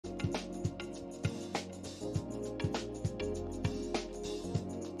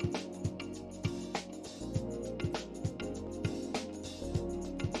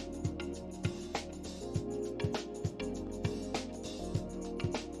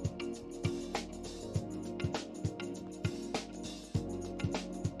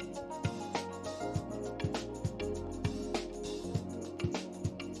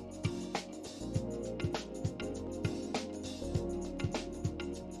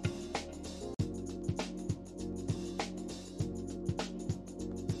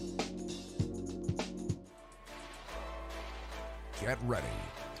Get ready.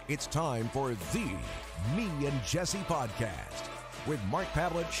 It's time for the Me and Jesse podcast with Mark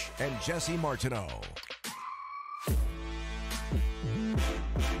Pavelich and Jesse Martineau.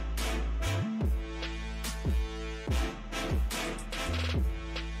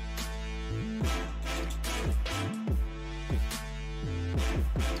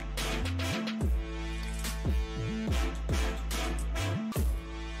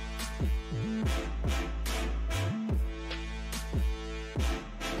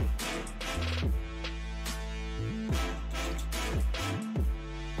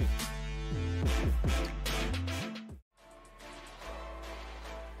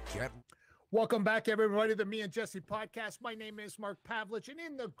 Welcome back, everybody, to the Me and Jesse podcast. My name is Mark Pavelich, and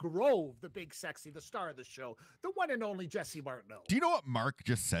in the Grove, the big sexy, the star of the show, the one and only Jesse Martineau. Do you know what Mark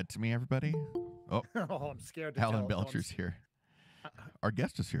just said to me, everybody? Oh, I'm scared to Alan tell. Belcher's here. Our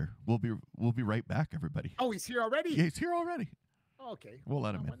guest is here. We'll be right back, everybody. Oh, he's here already? Yeah, he's here already. Okay. We'll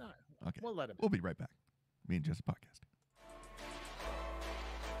let him why in. not? Okay. We'll let him We'll be right back. Me and Jesse podcast.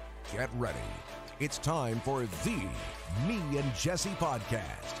 Get ready. It's time for the Me and Jesse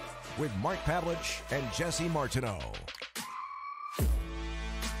podcast with Mark Pavelich and Jesse Martineau.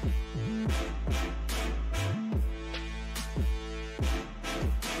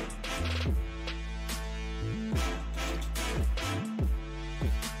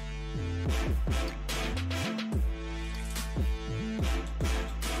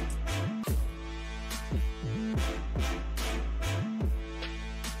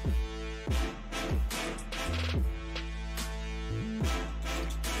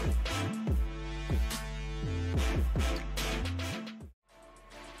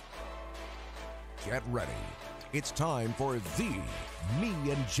 Get ready. It's time for the Me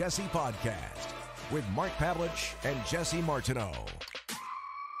and Jesse podcast with Mark Pavelich and Jesse Martineau.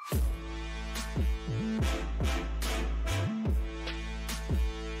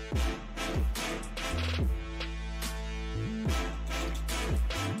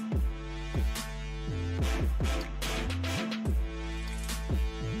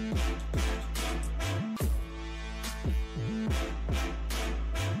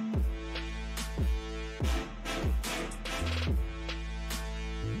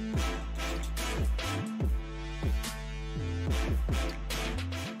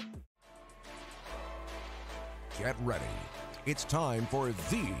 Get ready. It's time for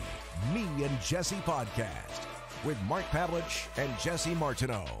the Me and Jesse podcast with Mark Pavelich and Jesse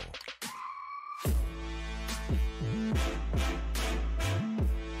Martineau.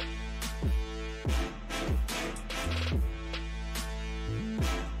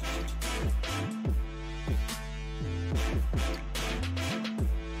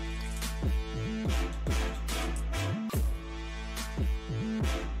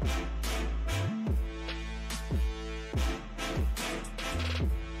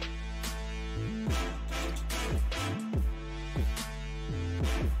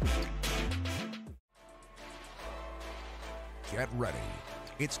 Get ready.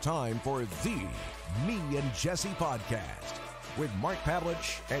 It's time for the Me and Jesse podcast with Mark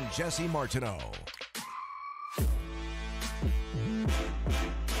Pavelich and Jesse Martineau.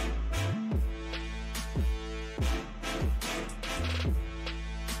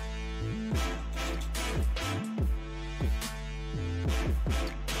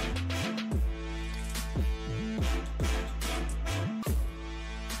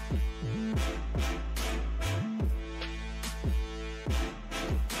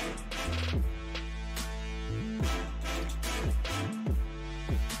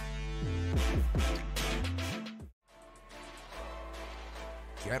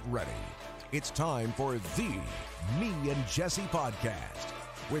 Get ready. It's time for the Me and Jesse podcast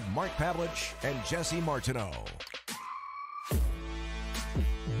with Mark Pavelich and Jesse Martineau.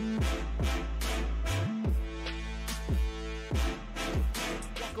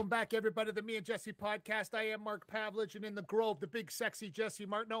 Welcome back, everybody, to the Me and Jesse podcast. I am Mark Pavelich, and in the Grove, the big sexy Jesse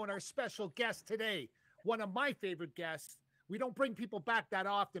Martineau, and our special guest today, one of my favorite guests. We don't bring people back that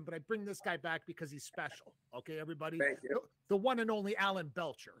often, but I bring this guy back because he's special. Okay, everybody? Thank you. The one and only Alan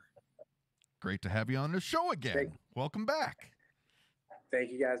Belcher. Great to have you on the show again. Welcome back.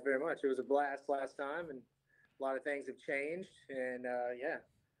 Thank you guys very much. It was a blast last time, and a lot of things have changed. And yeah,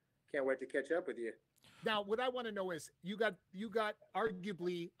 can't wait to catch up with you. Now, what I want to know is you got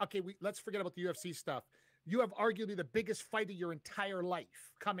arguably, okay, let's forget about the UFC stuff. You have arguably the biggest fight of your entire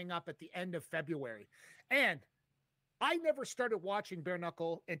life coming up at the end of February. And I never started watching bare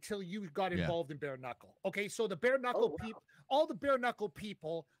knuckle until you got involved in bare knuckle. Okay, so the bare knuckle people, all the bare knuckle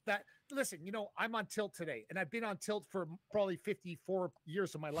people that listen, you know, I'm on tilt today, and I've been on tilt for probably 54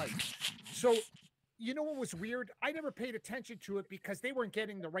 years of my life. So you know what was weird? I never paid attention to it because they weren't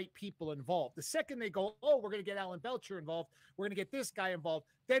getting the right people involved. The second they go, oh, we're going to get Alan Belcher involved, we're going to get this guy involved,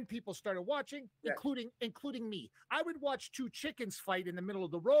 then people started watching, Yeah. including me. I would watch two chickens fight in the middle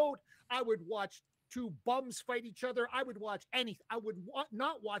of the road. I would watch two bums fight each other. I would watch anything. I would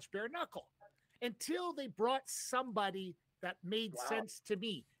not watch bare knuckle until they brought somebody that made sense to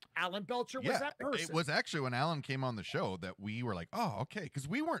me. Alan Belcher was that person. It was actually when Alan came on the show that we were like, oh, okay. Because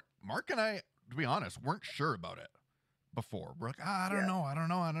we weren't, Mark and I, to be honest, weren't sure about it before. We're like, I don't know.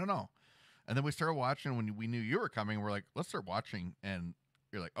 And then we started watching when we knew you were coming. We're like, let's start watching. And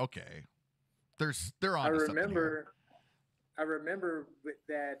you're like, okay, they're on. I remember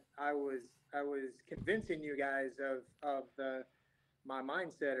that I was convincing you guys of my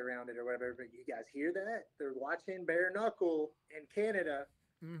mindset around it or whatever. But you guys hear that? They're watching bare knuckle in Canada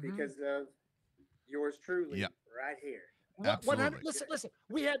because of yours truly right here. Listen.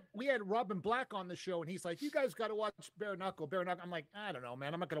 We had Robin Black on the show, and he's like, "You guys got to watch bare knuckle." I'm like, I don't know,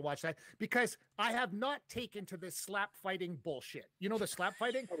 man. I'm not going to watch that because I have not taken to this slap fighting bullshit. You know the slap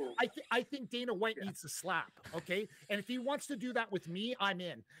fighting? I think Dana White needs to slap. Okay, and if he wants to do that with me, I'm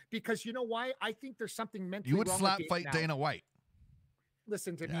in because you know why? I think there's something mentally. You would wrong slap with fight Dana White.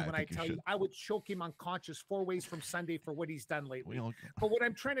 Listen to me when I tell you, I would choke him unconscious 4 ways from Sunday for what he's done lately. But what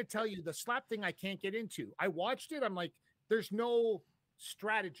I'm trying to tell you, the slap thing, I can't get into. I watched it. I'm like, there's no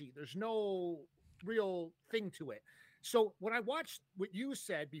strategy. There's no real thing to it. So when I watched what you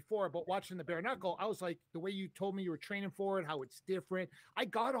said before about watching the bare knuckle, I was like, the way you told me you were training for it, how it's different. I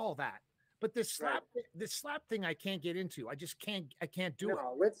got all that. But this slap thing, I can't get into. I just can't. I can't do it.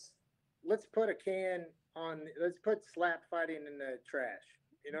 Let's put a can on. Let's put slap fighting in the trash.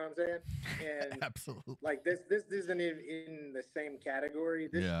 You know what I'm saying? And absolutely. Like this isn't in the same category.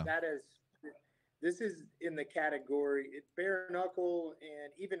 This is in the category. Bare knuckle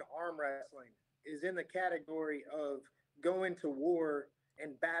and even arm wrestling is in the category of going to war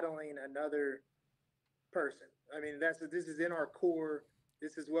and battling another person. I mean, this is in our core.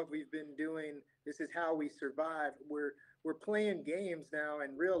 This is what we've been doing. This is how we survive. We're playing games now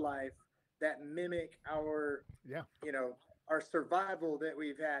in real life that mimic our our survival that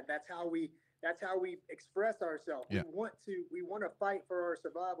we've had. That's how we express ourselves. Yeah. We want to fight for our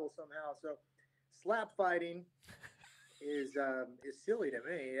survival somehow. So slap fighting is silly to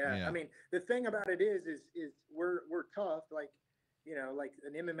me. Yeah. I mean, the thing about it is we're tough. Like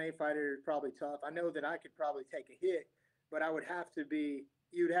an MMA fighter is probably tough. I know that I could probably take a hit, but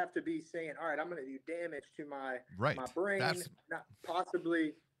you'd have to be saying, all right, I'm going to do damage to my brain, not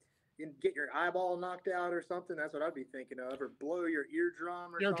possibly get your eyeball knocked out or something. That's what I'd be thinking of, or blow your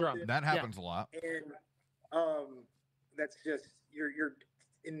eardrum or something. That happens a lot. And that's just you're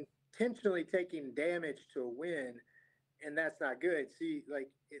intentionally taking damage to win, and that's not good. See,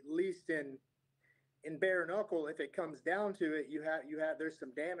 like at least in bare knuckle, if it comes down to it, you have there's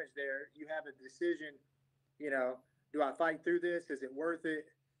some damage there. You have a decision, do I fight through this? Is it worth it?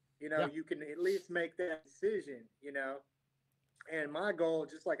 You can at least make that decision, And my goal,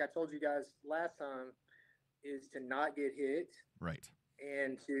 just like I told you guys last time, is to not get hit. Right.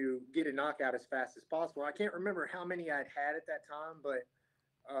 And to get a knockout as fast as possible. I can't remember how many I'd had at that time, but,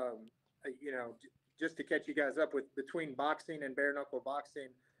 just to catch you guys up with between boxing and bare knuckle boxing,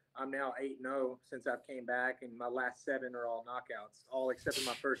 I'm now 8-0 since I've came back, and my last 7 are all knockouts, all except for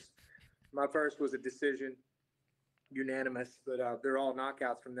my first. My first was a decision, unanimous, but they're all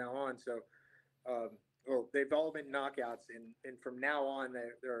knockouts from now on. So, they've all been knockouts, and from now on,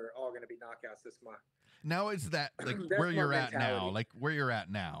 they're all going to be knockouts this month. Now, is that like where you're at now? Like where you're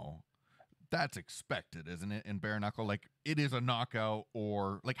at now, that's expected, isn't it? In bare knuckle, like it is a knockout,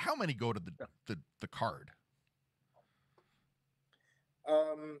 or like how many go to the card?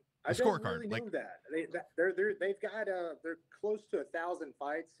 I don't really know that. They're close to 1,000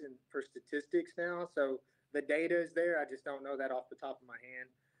 fights for statistics now. So the data is there. I just don't know that off the top of my hand.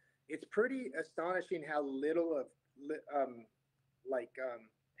 It's pretty astonishing how little of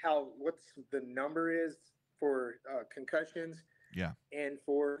what's the number is for concussions. Yeah. And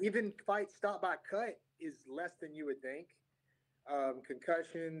for even fights stopped by cut is less than you would think.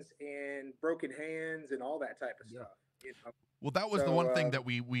 Concussions and broken hands and all that type of stuff. Well, that was the one thing that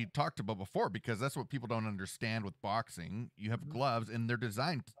we talked about before, because that's what people don't understand with boxing. You have gloves, and they're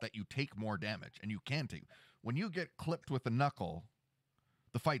designed that you take more damage, and you can take. When you get clipped with a knuckle,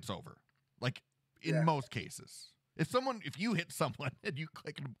 the fight's over. Like in most cases, if you hit someone and you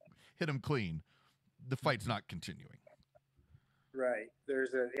hit them clean, the fight's not continuing. Right.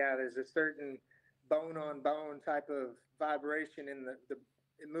 There's a certain bone on bone type of vibration in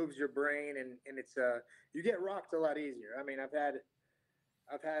it moves your brain, and it's you get rocked a lot easier. I mean, I've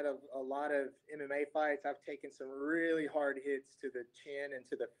I've had a lot of MMA fights. I've taken some really hard hits to the chin and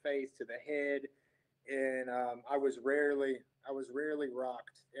to the face, to the head, and I was rarely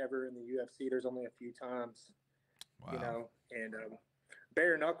rocked ever in the UFC. There's only a few times, Wow. you know. And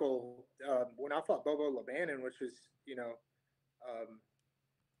bare knuckle. When I fought Bobo Labanon, which was, you know,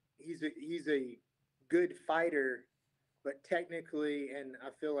 he's a good fighter, but technically, and I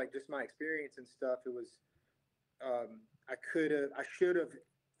feel like just my experience and stuff, it was I should have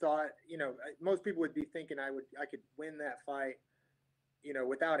thought, you know, most people would be thinking I could win that fight, you know,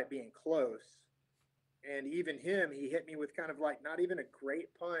 without it being close. And even him, he hit me with kind of like not even a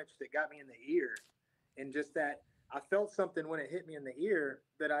great punch that got me in the ear, and just that I felt something when it hit me in the ear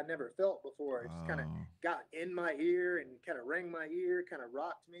that I never felt before. It just kind of got in my ear and kind of rang my ear, kind of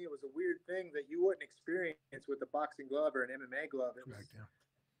rocked me. It was a weird thing that you wouldn't experience with a boxing glove or an MMA glove. It's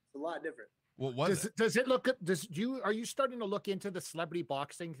a lot different. What was it? Does it look? Are you starting to look into the celebrity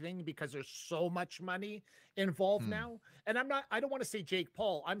boxing thing because there's so much money involved now? And I don't want to say Jake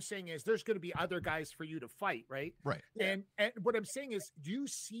Paul. I'm saying is there's going to be other guys for you to fight, right? Right. And what I'm saying is, do you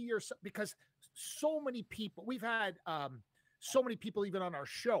see yourself, because so many people, we've had so many people even on our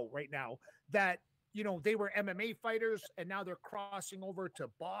show right now that, you know, they were MMA fighters and now they're crossing over to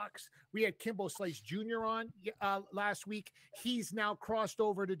box. We had Kimbo Slice Jr. on last week. He's now crossed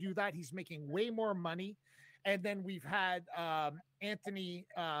over to do that. He's making way more money. And then we've had Anthony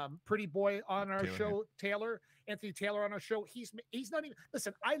Pretty Boy on our show, Anthony Taylor on our show. He's not even,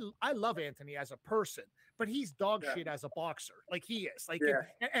 listen, I love Anthony as a person, but he's dog shit as a boxer. Like he is. Like,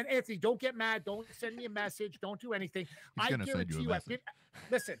 and Anthony, don't get mad. Don't send me a message. Don't do anything. I guarantee you,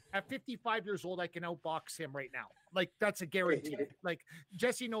 listen, at 55 years old, I can outbox him right now. Like that's a guarantee. Like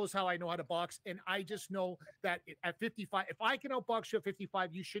Jesse knows how I know how to box. And I just know that at 55, if I can outbox you at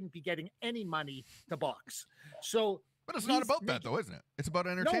 55, you shouldn't be getting any money to box. So, but it's not about that though, isn't it? It's about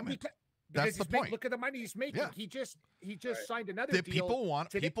entertainment. No, that's the point. Look at the money he's making. Yeah. He just signed another deal. People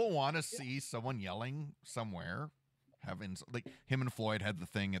want to see someone yelling somewhere, having like him and Floyd had the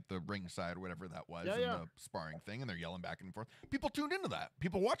thing at the ringside, whatever that was, the sparring thing, and they're yelling back and forth. People tuned into that.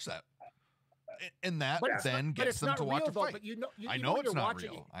 People watch that, and that then gets them to watch a fight. But I know it's not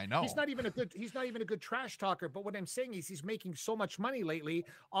real. I know he's not even a good trash talker. But what I'm saying is he's making so much money lately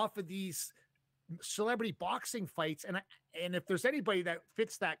off of these celebrity boxing fights, and if there's anybody that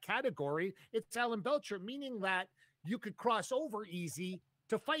fits that category, it's Alan Belcher, meaning that you could cross over easy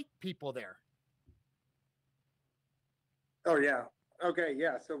to fight people there. Oh yeah. Okay.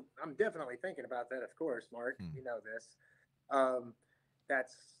 Yeah. So I'm definitely thinking about that. Of course, Mark, you know this.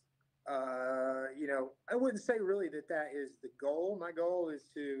 That's, you know, I wouldn't say really that is the goal. My goal is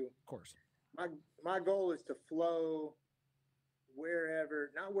to, of course, my goal is to flow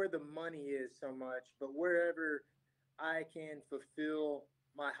wherever, not where the money is so much, but wherever I can fulfill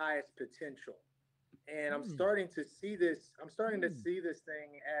my highest potential. And I'm starting to see this. I'm starting to see this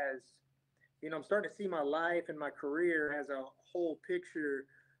thing as, you know, I'm starting to see my life and my career as a whole picture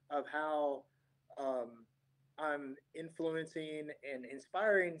of how I'm influencing and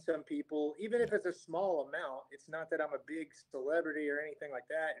inspiring some people, even if it's a small amount. It's not that I'm a big celebrity or anything like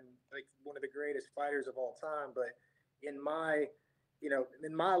that, and like one of the greatest fighters of all time, but in my, you know,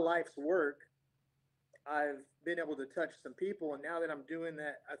 in my life's work, I've been able to touch some people. And now that I'm doing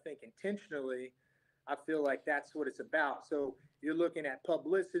that, I think intentionally, I feel like that's what it's about. So you're looking at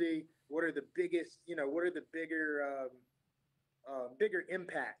publicity. What are the biggest, you know, what are the bigger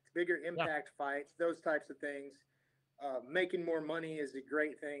impact fights, those types of things. Making more money is a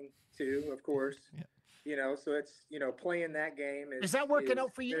great thing too, of course. Yeah. You know, so it's, you know, playing that game. Is that working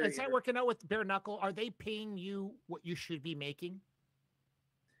out for you? Is that working out with Bare Knuckle? Are they paying you what you should be making?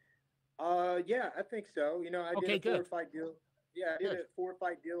 Yeah, I think so. You know, I did a 4-fight deal. Yeah, I did a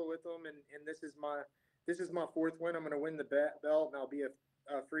 4-fight deal with them, and this is my 4th win. I'm going to win the belt, and I'll be a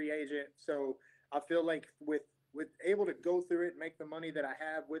free agent. So I feel like with able to go through it, make the money that I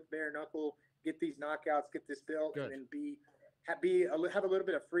have with Bare Knuckle, get these knockouts, get this belt, and then have a little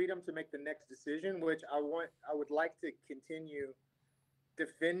bit of freedom to make the next decision, which I would like to continue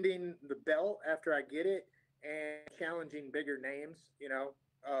defending the belt after I get it and challenging bigger names. You know,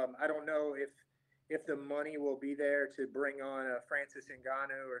 I don't know if the money will be there to bring on a Francis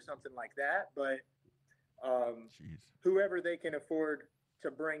Ngannou or something like that, but whoever they can afford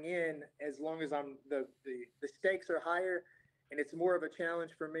to bring in, as long as I'm the stakes are higher and it's more of a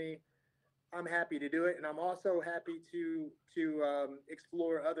challenge for me, I'm happy to do it. And I'm also happy to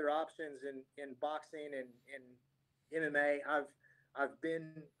explore other options in boxing and MMA.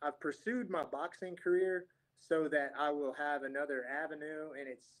 I've pursued my boxing career so that I will have another avenue, and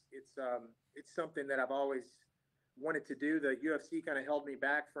it's something that I've always wanted to do. The UFC kind of held me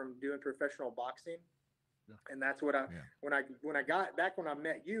back from doing professional boxing. Yeah. And that's what when I got back, when I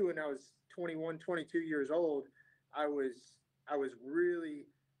met you and I was 21, 22 years old, I was really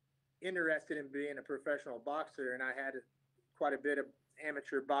interested in being a professional boxer, and I had quite a bit of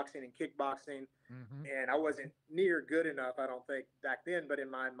amateur boxing and kickboxing, and I wasn't near good enough, I don't think, back then, but in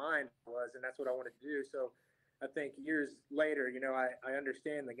my mind I was, and that's what I wanted to do. So I think years later, you know, I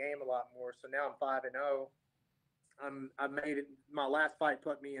understand the game a lot more. So now I'm 5-0. I made it. My last fight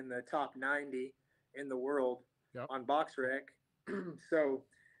put me in the top 90 in the world on BoxRec. So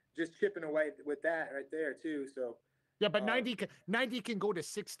just chipping away with that right there too. So yeah, but 90 can go to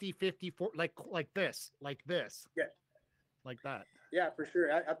 60, 50, like this. Yeah. Like that. Yeah, for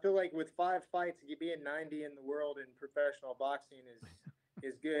sure. I feel like with 5 fights, you being 90 in the world in professional boxing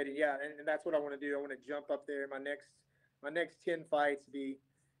is good. And yeah, and that's what I want to do. I want to jump up there. My next 10 fights be,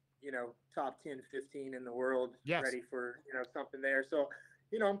 you know, top 10, 15 in the world, ready for, you know, something there. So,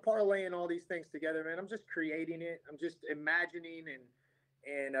 you know, I'm parlaying all these things together, man. I'm just creating it. I'm just imagining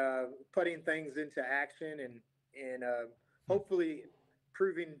and putting things into action and hopefully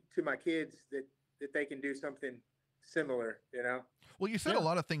proving to my kids that they can do something similar, you know? Well, you said a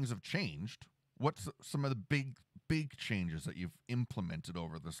lot of things have changed. What's some of the big changes that you've implemented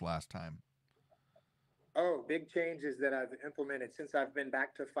over this last time? Oh, big changes that I've implemented since I've been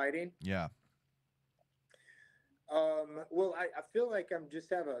back to fighting. Yeah. Well, I feel like I'm just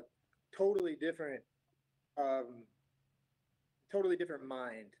have a totally different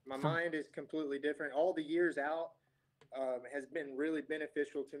mind. My mind is completely different. All the years out has been really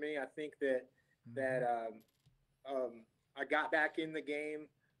beneficial to me. I think that I got back in the game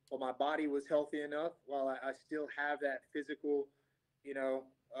while my body was healthy enough, while I still have that physical, you know,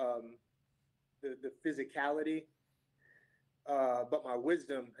 the physicality, but my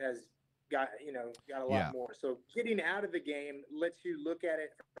wisdom has got a lot more. So getting out of the game lets you look at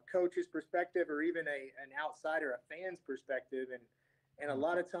it from a coach's perspective, or even an outsider, a fan's perspective, and a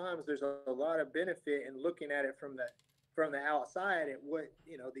lot of times there's a lot of benefit in looking at it from the outside at what,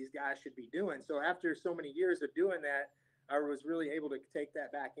 you know, these guys should be doing. So after so many years of doing that, I was really able to take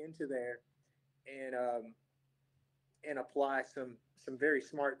that back into there and apply some very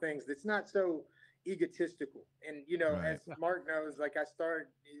smart things. That's not so egotistical. And, you know, as Mark knows, like, I started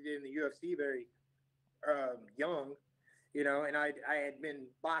in the UFC very young, you know, and I had been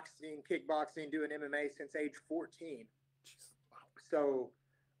boxing, kickboxing, doing MMA since age 14. So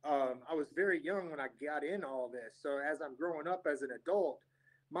I was very young when I got in all this. So as I'm growing up as an adult,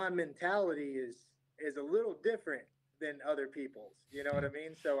 my mentality is a little different than other people's, you know what I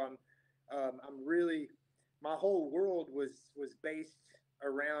mean? So I'm really, my whole world was based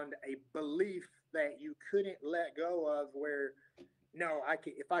around a belief that you couldn't let go of, where, no,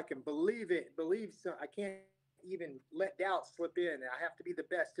 if I can believe so, I can't even let doubt slip in. I have to be the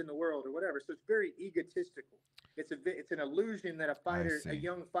best in the world or whatever. So it's very egotistical. It's an illusion that a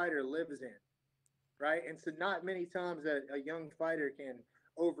young fighter lives in, right? And so not many times a young fighter can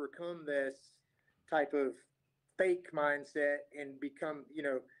overcome this type of fake mindset and become, you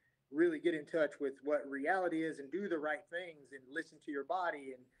know, really get in touch with what reality is and do the right things and listen to your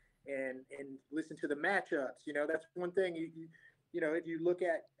body and listen to the matchups. You know, that's one thing you know, if you look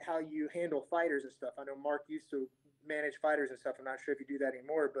at how you handle fighters and stuff. I know Mark used to manage fighters and stuff. I'm not sure if you do that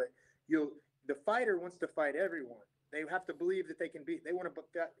anymore, but the fighter wants to fight everyone. They have to believe that they can beat. They want to book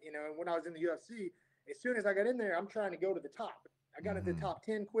that. You know, and when I was in the UFC, as soon as I got in there, I'm trying to go to the top. I got at the top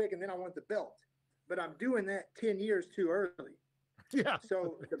 10 quick, and then I want the belt. But I'm doing that 10 years too early. Yeah.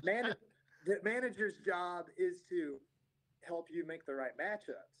 So the manager's job is to help you make the right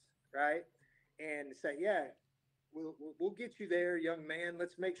matchups, right? And say, yeah, we'll get you there, young man.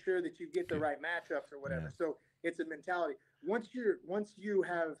 Let's make sure that you get the right matchups or whatever. Yeah. So it's a mentality. Once you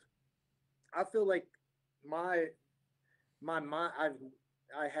have, I feel like my mind,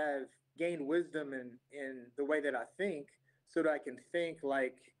 I have gained wisdom in the way that I think, so that I can think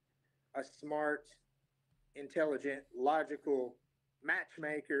like a smart, intelligent, logical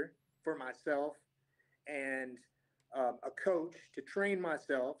matchmaker for myself, and a coach to train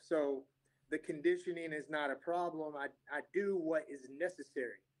myself. So the conditioning is not a problem. I do what is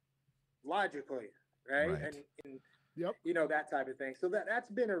necessary logically, right? And you know, that type of thing. So that's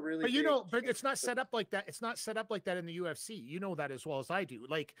been a really, but you know, but it's not set up like that. It's not set up like that in the UFC. You know that as well as I do.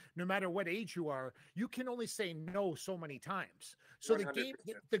 Like, no matter what age you are, you can only say no so many times. So 100%.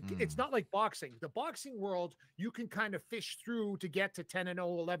 The game, it's not like boxing. The boxing world, you can kind of fish through to get to 10-0,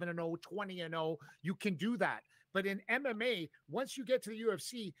 11-0, 20-0. You can do that. But in MMA, once you get to the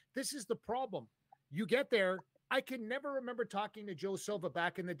UFC, this is the problem. You get there. I can never remember talking to Joe Silva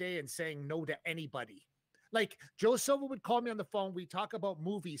back in the day and saying no to anybody. Like Joe Silva would call me on the phone. We talk about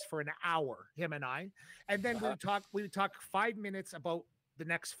movies for an hour, him and I, and then we would talk 5 minutes about the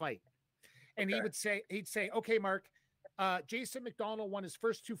next fight. And he'd say, okay, Mark, Jason McDonald won his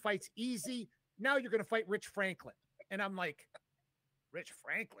first 2 fights easy. Now you're going to fight Rich Franklin. And I'm like, Rich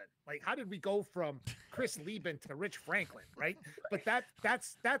Franklin? Like, how did we go from Chris Lieben to Rich Franklin, right? But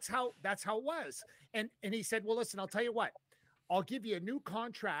that's how it was. And he said, well, listen, I'll tell you what, I'll give you a new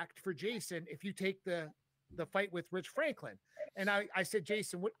contract for Jason if you take the fight with Rich Franklin. And I said,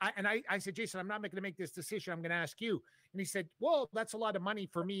 Jason, I said, Jason, I'm not going to make this decision. I'm going to ask you. And he said, well, that's a lot of money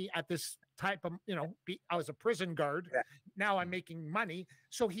for me at this type of, I was a prison guard. Yeah. Now I'm making money.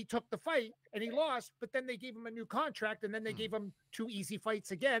 So he took the fight and he lost, but then they gave him a new contract and then they gave him 2 easy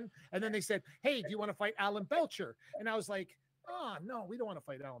fights again. And then they said, hey, do you want to fight Alan Belcher? And I was like, oh, no, we don't want to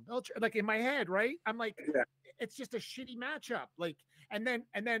fight Alan Belcher. Like in my head, right? I'm like, it's just a shitty matchup. Like, and then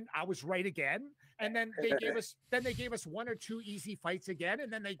I was right again. And then they gave us 1 or 2 easy fights again.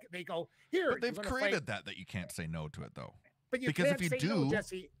 And then they go, here. But they've created that you can't say no to it though. But because if you do,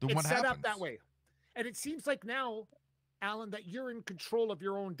 Jesse, it's set up that way. And it seems like now, Alan, that you're in control of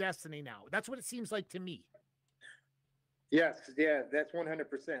your own destiny now. That's what it seems like to me. Yes. Yeah, that's 100%.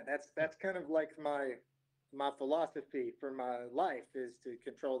 That's kind of like my philosophy for my life is to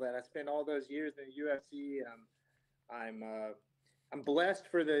control that. I spent all those years in the UFC. I'm blessed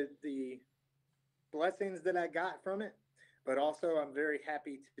for the blessings that I got from it, but also I'm very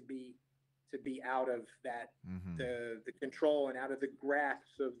happy to be out of that, the control and out of the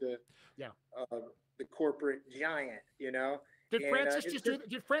grasp of the corporate giant, Did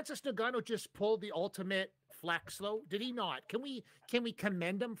Francis Ngannou just pull the ultimate flex though? Did he not? Can we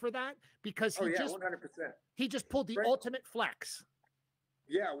commend him for that? Because 100%. He just pulled the ultimate flex.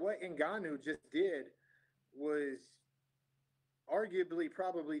 Yeah, what Ngannou just did was arguably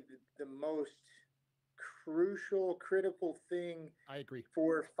probably the most critical thing. I agree.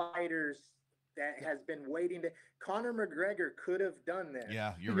 For fighters that has been waiting to. Conor McGregor could have done this.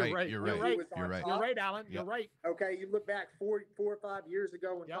 Yeah, you're right. You're right, Alan. You're right. Okay, you look back 4 or 5 years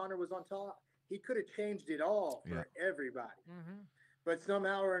ago when Conor was on top, he could have changed it all for everybody. Mm-hmm. But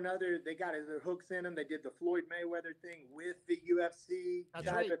somehow or another, they got their hooks in him. They did the Floyd Mayweather thing with the UFC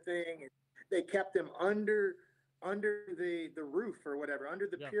type of thing. They kept him under the roof or whatever, under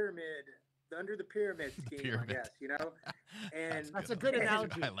the pyramid. Under the pyramid scheme, I guess, and that's a good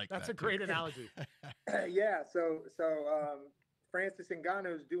analogy. That's a great analogy. So Francis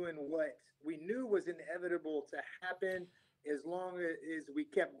Ngannou is doing what we knew was inevitable to happen as long as we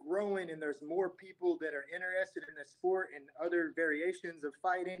kept growing and there's more people that are interested in the sport and other variations of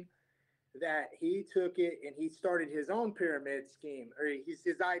fighting, that he took it and he started his own pyramid scheme. Or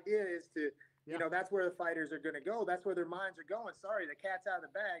his idea is to that's where the fighters are going to go. That's where their minds are going. Sorry, the cat's out of the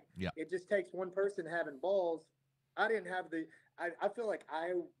bag. Yeah. It just takes one person having balls. I didn't have I feel like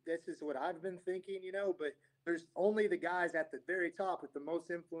this is what I've been thinking, but there's only the guys at the very top with the most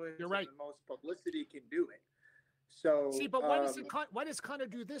influence and the most publicity can do it. So see, but why does Conor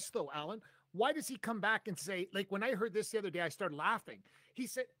do this though, Alan? Why does he come back and say, like when I heard this the other day, I started laughing. He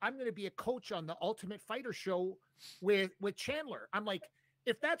said, I'm going to be a coach on the Ultimate Fighter show with Chandler. I'm like,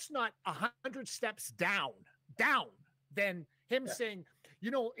 if that's not 100 steps down, then him saying,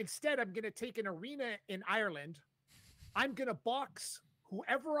 instead I'm going to take an arena in Ireland. I'm going to box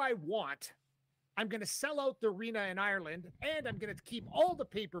whoever I want. I'm going to sell out the arena in Ireland, and I'm going to keep all the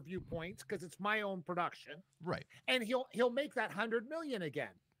pay-per-view points because it's my own production. Right. And he'll make that 100 million again.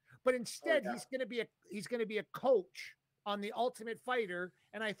 But instead, he's going to be a coach on the Ultimate Fighter.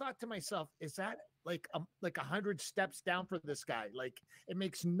 And I thought to myself, is that like 100 steps down for this guy? Like, it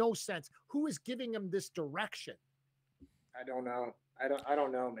makes no sense. Who is giving him this direction? I don't know. I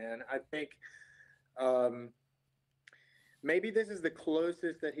don't know, man. I think maybe this is the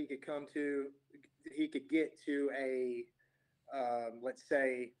closest that he could come to. He could get to a, let's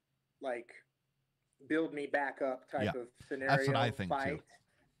say, like, build me back up type of scenario. That's what I think fight. Too.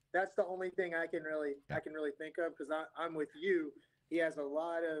 That's the only thing I can really think of, because I'm with you. He has a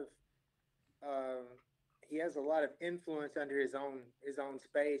lot of influence under his own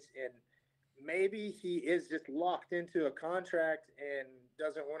space, and maybe he is just locked into a contract and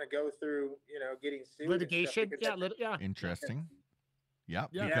doesn't want to go through getting sued. Litigation, Interesting. Yeah,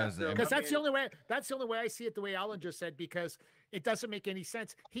 because that's the only way. That's the only way I see it. The way Alan just said, because it doesn't make any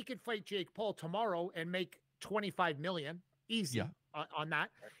sense. He could fight Jake Paul tomorrow and make 25 million easy on that.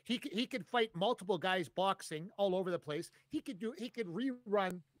 He could fight multiple guys boxing all over the place. He could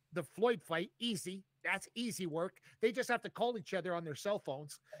rerun the Floyd fight easy. That's easy work. They just have to call each other on their cell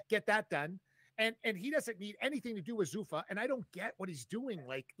phones, get that done. And he doesn't need anything to do with Zuffa, and I don't get what he's doing.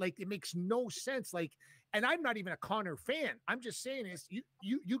 Like it makes no sense. Like, and I'm not even a Connor fan. I'm just saying is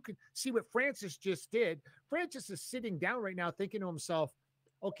you can see what Francis just did. Francis is sitting down right now thinking to himself,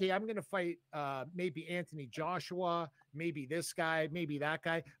 okay, I'm going to fight maybe Anthony Joshua, maybe this guy, maybe that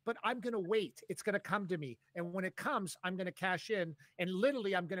guy, but I'm going to wait. It's going to come to me. And when it comes, I'm going to cash in. And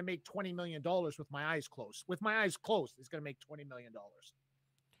literally, I'm going to make $20 million with my eyes closed. With my eyes closed, it's going to make $20 million.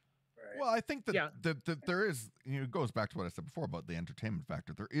 Right. Well, I think that there is, it goes back to what I said before about the entertainment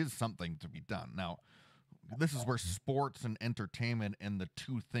factor. There is something to be done. Now, this is where sports and entertainment and the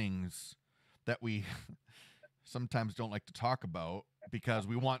two things that we sometimes don't like to talk about, because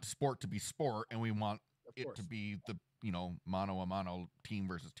we want sport to be sport and we want it to be the, mano a mano, team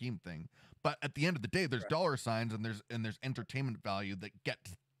versus team thing. But at the end of the day, there's dollar signs and there's entertainment value that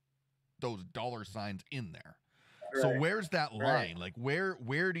gets those dollar signs in there. Right. So where's that line? Right. Like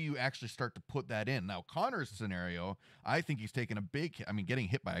where do you actually start to put that in? Now, Connor's scenario, I think he's taken a big hit. I mean, getting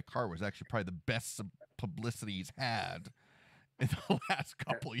hit by a car was actually probably the best publicity he's had in the last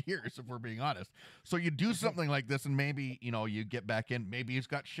couple of years, if we're being honest. So you do something like this and maybe, you get back in, maybe he's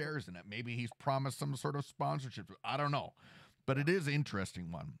got shares in it. Maybe he's promised some sort of sponsorship. I don't know, but it is an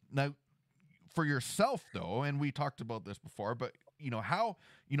interesting one. Now for yourself though, and we talked about this before, but how,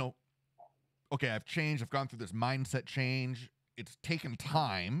 okay, I've changed. I've gone through this mindset change. It's taken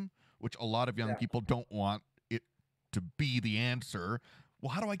time, which a lot of young people don't want it to be the answer.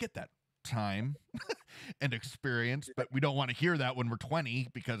 Well, how do I get that time and experience? But we don't want to hear that when we're 20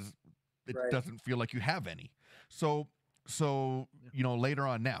 because it doesn't feel like you have any. So later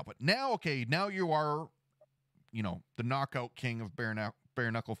on now. But now, okay, now you are, the knockout king of bare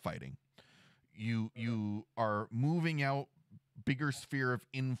knuckle fighting. You are moving out bigger sphere of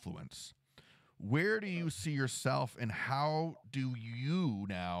influence. Where do you see yourself, and how do you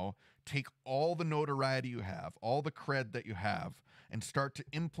now take all the notoriety you have, all the cred that you have, and start to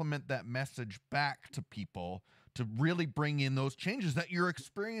implement that message back to people to really bring in those changes that your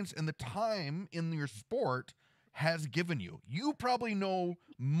experience and the time in your sport has given you? You probably know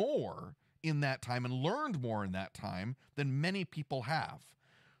more in that time and learned more in that time than many people have.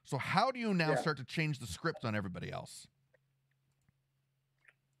 So how do you now start to change the script on everybody else?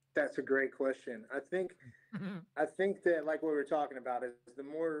 That's a great question. I think that, like what we're talking about, is the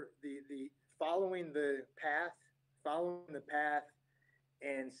more the following the path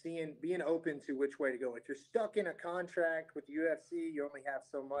and being open to which way to go. If you're stuck in a contract with UFC, you only have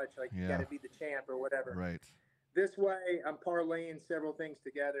so much, like you got to be the champ or whatever. Right. This way, I'm parlaying several things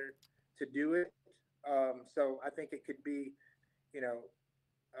together to do it. So I think it could be,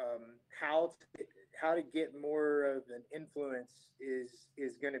 how to get more of an influence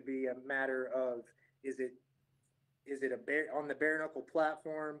is going to be a matter of, is it on the bare knuckle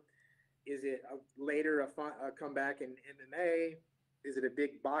platform? Is it later a comeback in MMA? Is it a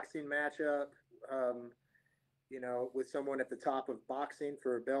big boxing matchup? With someone at the top of boxing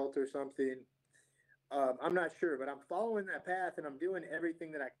for a belt or something? I'm not sure, but I'm following that path and I'm doing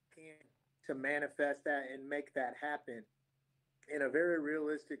everything that I can to manifest that and make that happen in a very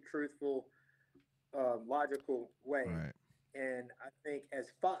realistic, truthful, logical way. Right. And I think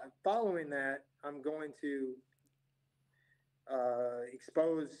as following that, I'm going to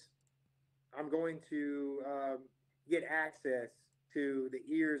get access to the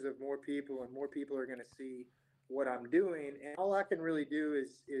ears of more people, and more people are going to see what I'm doing. And all I can really do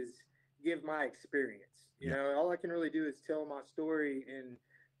is give my experience. All I can really do is tell my story and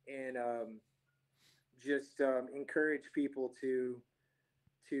just encourage people to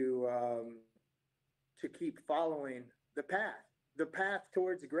keep following the path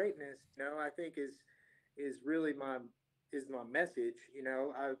towards greatness. I think is really my message.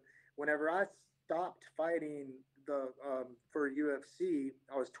 Whenever I stopped fighting for UFC,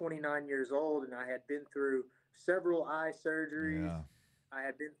 I was 29 years old, and I had been through several eye surgeries. Yeah. I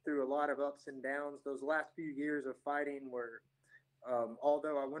had been through a lot of ups and downs. Those last few years of fighting were,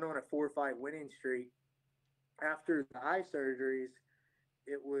 although I went on a 4-fight winning streak, after the eye surgeries,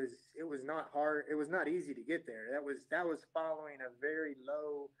 it was not hard. It was not easy to get there. That was following a very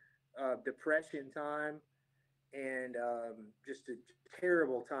low depression time, and just a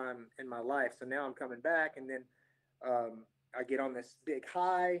terrible time in my life. So now I'm coming back, and then I get on this big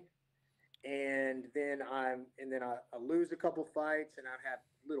high, and then I lose a couple fights, and I have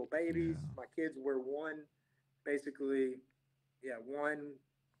little babies. Yeah. My kids were one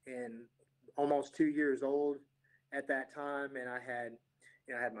and almost 2 years old at that time, and I had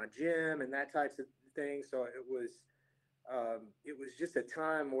my gym and that types of things. So it was just a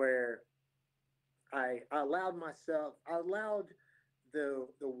time where I allowed the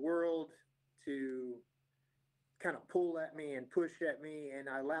world to kind of pull at me and push at me, and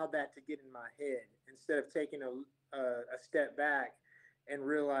I allowed that to get in my head instead of taking a step back and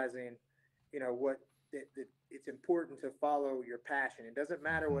realizing, what that it's important to follow your passion. It doesn't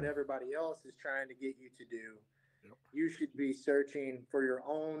matter what everybody else is trying to get you to do. Yep. You should be searching for your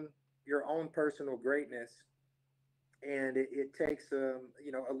own personal greatness, and it takes a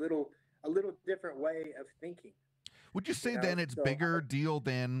little different way of thinking. Would you say then it's bigger deal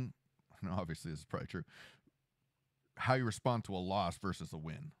than? No, obviously this is probably true. How you respond to a loss versus a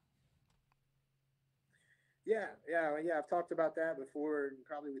win. Yeah. I've talked about that before, and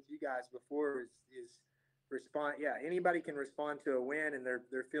probably with you guys before. Is respond. Yeah, anybody can respond to a win, and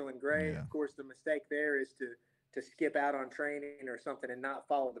they're feeling great. Yeah. Of course, the mistake there is to skip out on training or something and not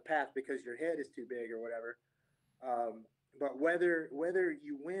follow the path because your head is too big or whatever. But whether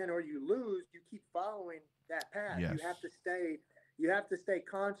you win or you lose, you keep following that path. Yes. You have to stay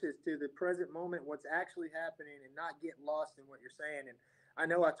conscious to the present moment, what's actually happening, and not get lost in what you're saying. And I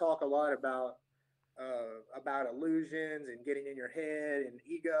know I talk a lot about illusions and getting in your head and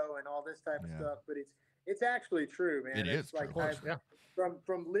ego and all this type of stuff, but it's actually true, man. It's like true.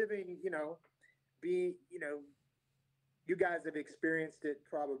 From living, you guys have experienced it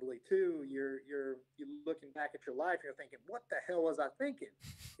probably too. You're looking back at your life and you're thinking, what the hell was I thinking?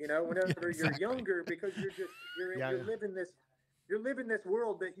 Whenever exactly. You're younger, because you're living this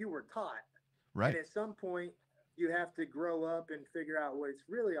world that you were taught. Right. And at some point you have to grow up and figure out what it's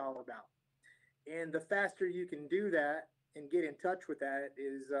really all about. And the faster you can do that and get in touch with that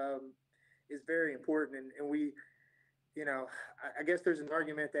is very important. And we, I guess there's an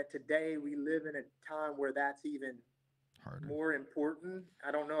argument that today we live in a time where that's even harder, more important.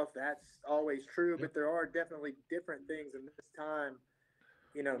 I don't know if that's always true, but there are definitely different things in this time,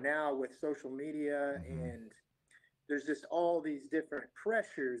 now with social media, and there's just all these different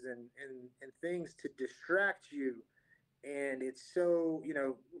pressures and things to distract you. And it's so,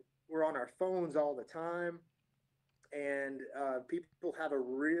 we're on our phones all the time, and people have a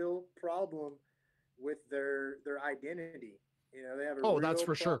real problem with their identity. They have a that's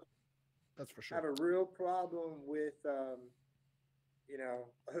for sure. That's for sure. Have a real problem with, a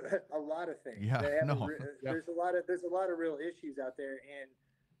lot of things. Yeah, There's a lot of real issues out there, and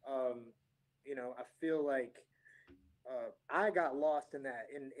I feel like I got lost in that.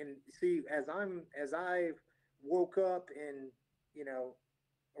 And see, as I woke up and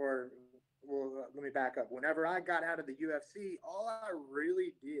let me back up. Whenever I got out of the UFC, all I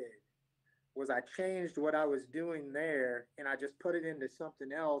really did was I changed what I was doing there, and I just put it into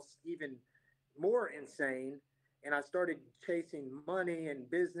something else even more insane. And I started chasing money and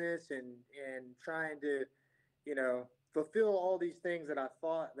business and trying to, fulfill all these things that I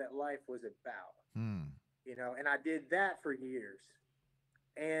thought that life was about. And I did that for years,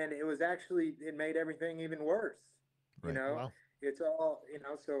 and it made everything even worse. Right. Wow. It's all,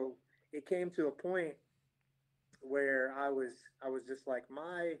 so it came to a point where I was just like,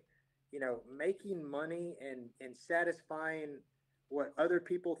 making money and satisfying what other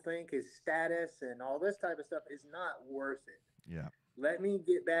people think is status and all this type of stuff is not worth it. Yeah. Let me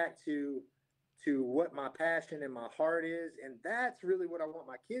get back to what my passion and my heart is. And that's really what I want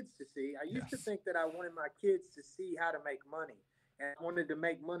my kids to see. I used to think that I wanted my kids to see how to make money, and I wanted to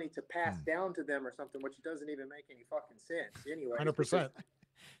make money to pass down to them or something, which doesn't even make any fucking sense anyway. 100%.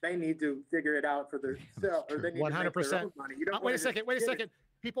 They need to figure it out for themselves, or they need 100%. To make their own money. You don't wait a second.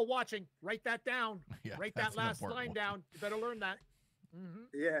 People watching, write that down. Yeah, write that last line down. You better learn that. Mm-hmm.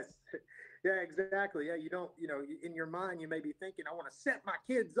 Yes. Yeah, exactly. Yeah, you don't, in your mind, you may be thinking, I want to set my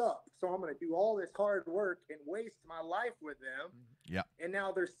kids up, so I'm going to do all this hard work and waste my life with them. Yeah. And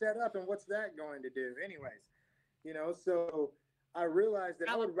now they're set up, and what's that going to do? Anyways, so I realized that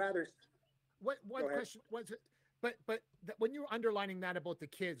Alan, I would rather. What question was it? But when you're underlining that about the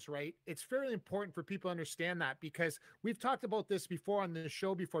kids, right? It's very important for people to understand that, because we've talked about this before on the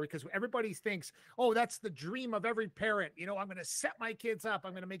show before, because everybody thinks, oh, that's the dream of every parent. I'm going to set my kids up.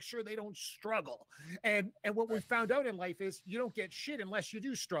 I'm going to make sure they don't struggle. And what we found out in life is you don't get shit unless you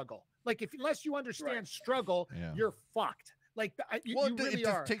do struggle. Like unless you understand struggle, you're fucked. Like you really it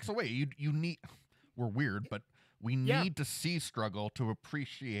just takes away. You need. We're weird, but we need to see struggle to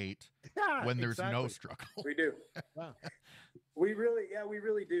appreciate when there's no struggle. We do. Wow. We really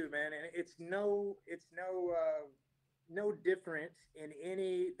do, man. And it's no different in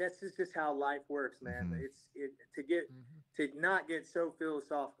any. That's just how life works, man. To not get so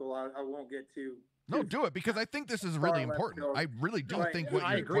philosophical. I won't get too. No, do it, because I think this is really important. I really do think what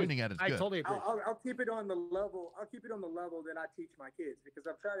you're pointing at is good. I totally agree. I'll keep it on the level. I'll keep it on the level that I teach my kids, because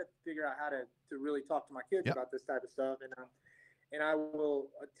I'm trying to figure out how to really talk to my kids about this type of stuff. and I will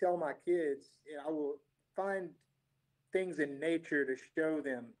tell my kids, I will find things in nature to show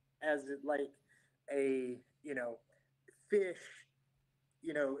them as like a, fish,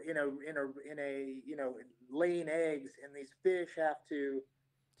 laying eggs, and these fish have to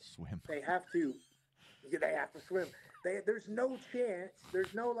swim. They have to swim. There's no chance.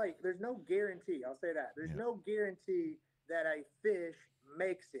 There's no guarantee. I'll say that. There's no guarantee that a fish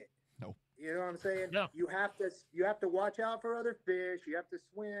makes it. Nope. You know what I'm saying? No. You have to watch out for other fish. You have to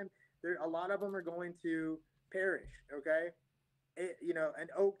swim. A lot of them are going to perish. Okay. An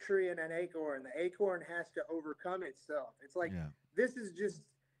oak tree and an acorn. The acorn has to overcome itself. It's like this is just.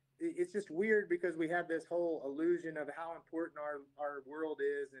 It's just weird because we have this whole illusion of how important our world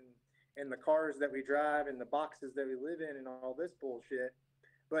is, and the cars that we drive and the boxes that we live in and all this bullshit.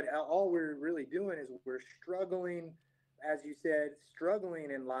 But all we're really doing is we're struggling, as you said, struggling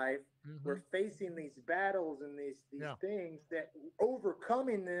in life. Mm-hmm. We're facing these battles and these things that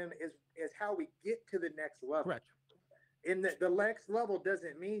overcoming them is how we get to the next level. Correct. In the next level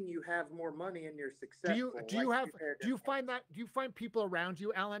doesn't mean you have more money and you're successful. Do you find people around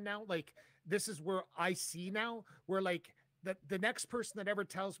you, Alan, now? Like, this is where I see now, where like the next person that ever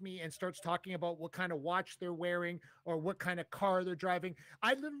tells me and starts talking about what kind of watch they're wearing or what kind of car they're driving,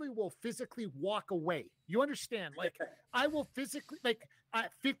 I literally will physically walk away. You understand? Like, I will physically, like,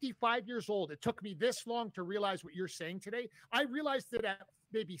 at 55 years old, it took me this long to realize what you're saying today. I realized that at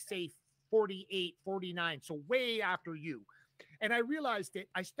maybe say 48, 49, so way after you. And I realized it.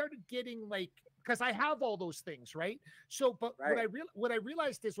 I started getting like, because I have all those things, right? So, but what I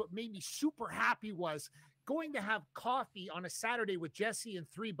realized is what made me super happy was going to have coffee on a Saturday with Jesse and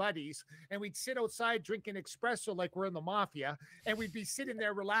 3 buddies, and we'd sit outside drinking espresso like we're in the mafia, and we'd be sitting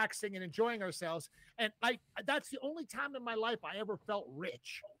there relaxing and enjoying ourselves. And that's the only time in my life I ever felt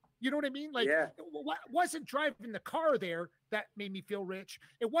rich. You know what I mean? Like, it wasn't driving the car there that made me feel rich.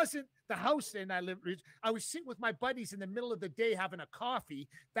 It wasn't the house and I lived rich. I was sitting with my buddies in the middle of the day having a coffee.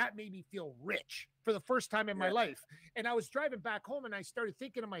 That made me feel rich for the first time in my life. And I was driving back home and I started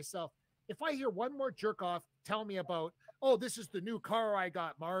thinking to myself, if I hear one more jerk off tell me about, oh, this is the new car I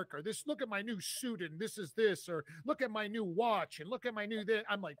got, Mark, or this, look at my new suit and this is this, or look at my new watch and look at my new this.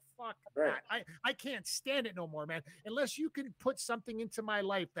 I'm like, fuck that. I can't stand it no more, man. Unless you can put something into my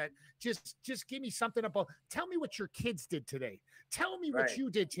life that just give me something about, tell me what your kids did today. Tell me what you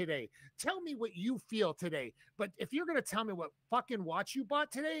did today. Tell me what you feel today. But if you're going to tell me what fucking watch you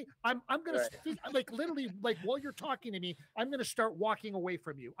bought today, I'm going to like literally, like while you're talking to me, I'm going to start walking away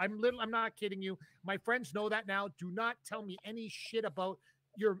from you. I'm not kidding you. My friends know that now. Do not tell me any shit about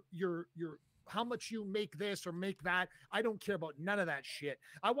your how much you make this or make that. I don't care about none of that shit.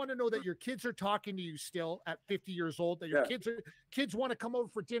 I want to know that your kids are talking to you still at 50 years old, that your kids want to come over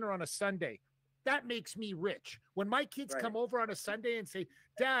for dinner on a Sunday. That makes me rich. When my kids come over on a Sunday and say,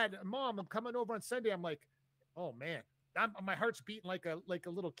 Dad, Mom, I'm coming over on Sunday, I'm like, oh man, my heart's beating like a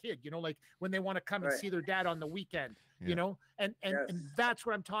little kid, you know, like when they want to come and see their dad on the weekend, you know, and that's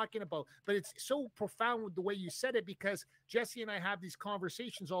what I'm talking about. But it's so profound with the way you said it, because Jesse and I have these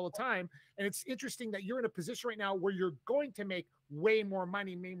conversations all the time. And it's interesting that you're in a position right now where you're going to make way more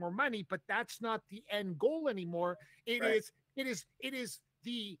money, but that's not the end goal anymore. It is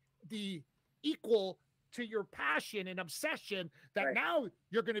the equal to your passion and obsession that now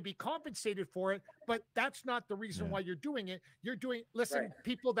you're going to be compensated for it, but that's not the reason why you're doing it. You're doing, listen,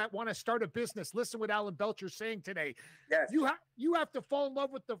 people that want to start a business, listen what Alan Belcher's saying today. Yes. You have to fall in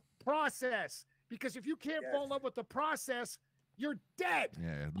love with the process, because if you can't fall in love with the process, you're dead.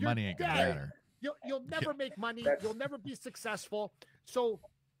 Yeah, the money ain't gonna matter. You'll never make money. You'll never be successful. So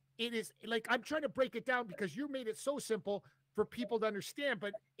it is like, I'm trying to break it down because you made it so simple for people to understand,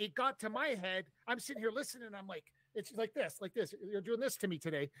 but it got to my head. I'm sitting here listening, and I'm like, it's like this. You're doing this to me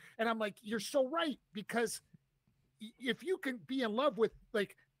today. And I'm like, you're so right, because if you can be in love with,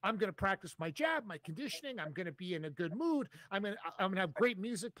 like, I'm going to practice my jab, my conditioning, I'm going to be in a good mood, I'm going to have great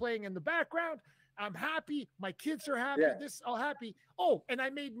music playing in the background, I'm happy, my kids are happy, this is all happy. Oh, and I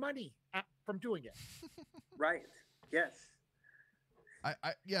made money from doing it. Right. Yes.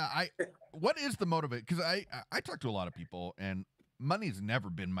 What is the motivate? Because I talk to a lot of people, and money's never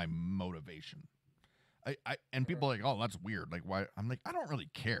been my motivation. And people are like, oh, that's weird. Like, why? I'm like, I don't really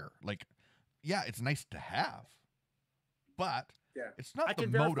care. Like, yeah, it's nice to have, but it's not the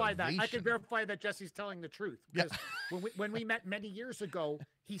motivation. I can verify that Jesse's telling the truth, because when we met many years ago,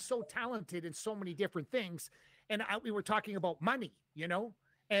 he's so talented in so many different things, and we were talking about money, you know.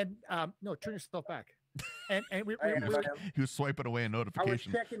 And no, turn yourself back. And he was swiping away a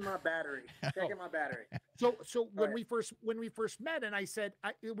notification. I was checking my battery. So when we first met, and I said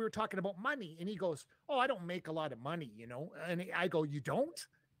we were talking about money, and he goes, "Oh, I don't make a lot of money, you know." And I go, "You don't?"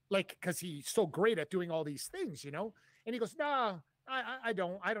 Like, because he's so great at doing all these things, you know. And he goes, "No, I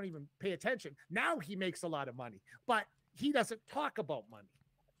don't. I don't even pay attention." Now he makes a lot of money, but he doesn't talk about money.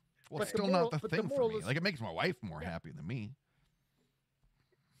 Well, but it's still not the thing for me. Like, it makes my wife more happy than me.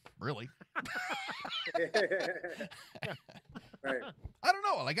 Really? Right. I don't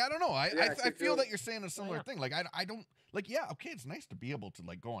know. Like, I don't know. I feel that you're saying a similar thing. Like, I don't like. Yeah, okay, it's nice to be able to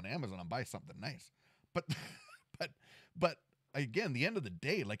like go on Amazon and buy something nice, but again, the end of the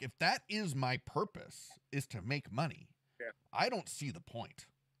day, like if that is my purpose is to make money, I don't see the point.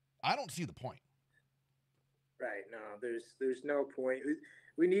 Right. No, there's no point.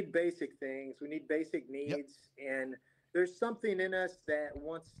 We need basic things. We need basic needs, and there's something in us that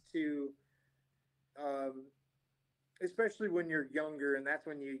wants to, especially when you're younger, and that's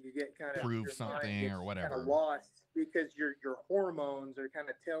when you get kind of prove something or whatever, kind of lost because your hormones are kind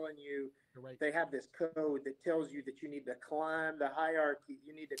of telling you they have this code that tells you that you need to climb the hierarchy,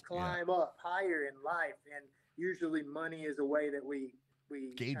 you need to climb up higher in life, and usually money is a way that we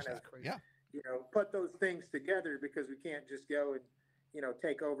gauge kind of that. Put those things together, because we can't just go and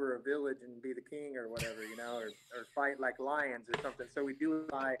take over a village and be the king or whatever, or fight like lions or something. So we do it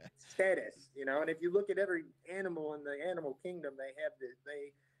by status, and if you look at every animal in the animal kingdom,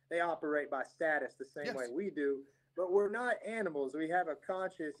 they operate by status the same way we do, but we're not animals. We have a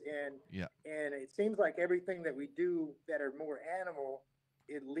conscious, and it seems like everything that we do that are more animal,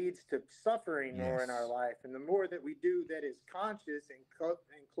 it leads to suffering more in our life. And the more that we do that is conscious and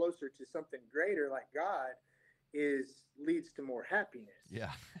closer to something greater like God, leads to more happiness.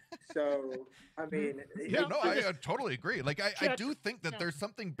 So, I mean, I totally agree. Like, I do think that there's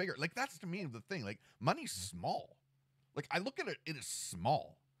something bigger. Like, that's to me the thing. Like, money's small. Like, I look at it, it is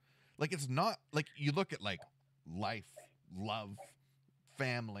small. Like, it's not like you look at like life, love,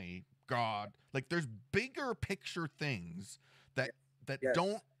 family, God. Like, there's bigger picture things that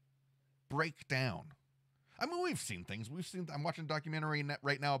don't break down. I mean, we've seen things. I'm watching a documentary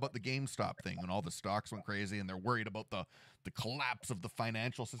right now about the GameStop thing when all the stocks went crazy and they're worried about the collapse of the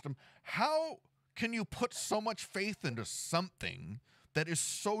financial system. How can you put so much faith into something that is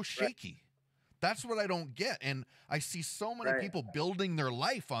so shaky? That's what I don't get. And I see so many people building their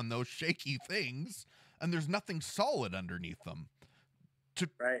life on those shaky things, and there's nothing solid underneath them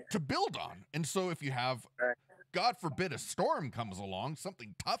to build on. And so if you have God forbid a storm comes along,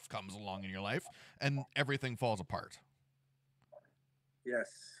 something tough comes along in your life, and everything falls apart. Yes.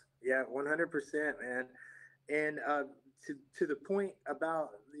 Yeah, 100%, man. And to the point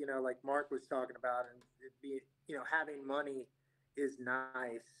about, like Mark was talking about, and it be, having money is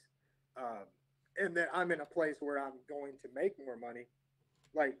nice. And that I'm in a place where I'm going to make more money.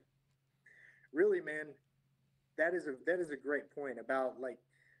 Like, really, man, that is a great point about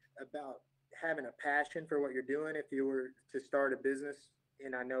having a passion for what you're doing. If you were to start a business,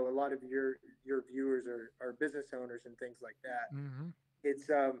 and I know a lot of your viewers are business owners and things like that. Mm-hmm. It's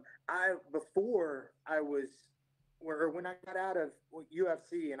when I got out of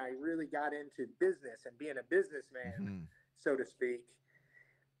UFC and I really got into business and being a businessman, so to speak,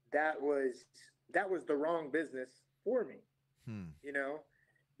 that was the wrong business for me,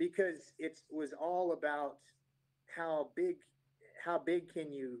 because it was all about how big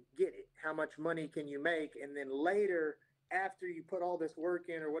can you get it? How much money can you make? And then later, after you put all this work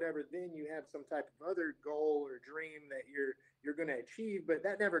in or whatever, then you have some type of other goal or dream that you're going to achieve. But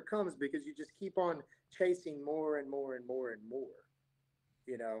that never comes because you just keep on chasing more and more and more and more,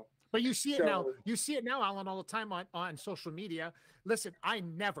 But you see it now. You see it now, Alan, all the time on social media. Listen, I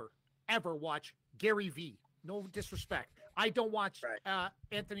never, ever watch Gary Vee. No disrespect. I don't watch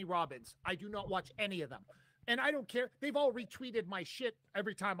Anthony Robbins. I do not watch any of them. And I don't care. They've all retweeted my shit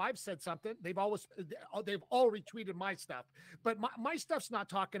every time I've said something. They've all retweeted my stuff. But my stuff's not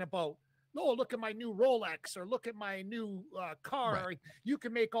talking about, no, look at my new Rolex or look at my new car. Right. You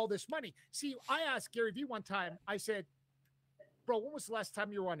can make all this money. See, I asked Gary Vee one time, I said, bro, when was the last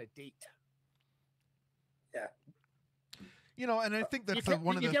time you were on a date? Yeah. And I think that's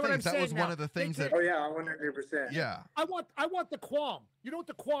one of the things. That was one of the things that. Oh yeah, 100%. Yeah. I want the qualm. You know what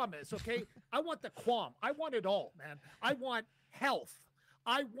the qualm is, okay? I want the qualm. I want it all, man. I want health.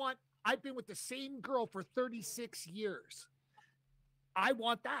 I've been with the same girl for 36 years. I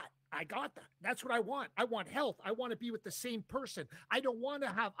want that. I got that. That's what I want. I want health. I want to be with the same person. I don't want to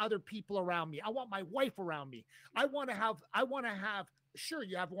have other people around me. I want my wife around me. I want to have, sure,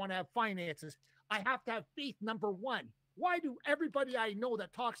 want to have finances. I have to have faith, number one. Why do everybody I know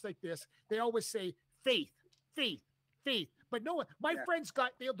that talks like this, they always say faith. But no, my friends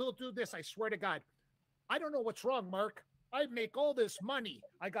they'll do this. I swear to God. I don't know what's wrong, Mark. I make all this money.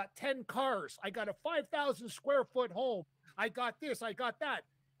 I got 10 cars. I got a 5,000 square foot home. I got this. I got that.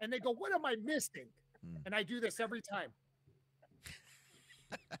 And they go, what am I missing? And I do this every time.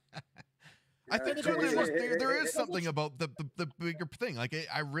 I think there is something about the bigger thing. Like,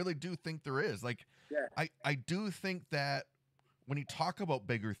 I really do think there is. Like, I do think that when you talk about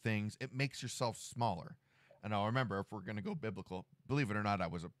bigger things, it makes yourself smaller. And I'll remember, if we're going to go biblical, believe it or not, I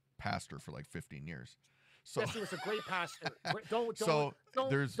was a pastor for like 15 years. So yes, he was a great pastor.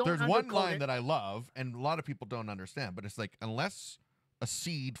 There's one line that I love, and a lot of people don't understand, but it's like, unless a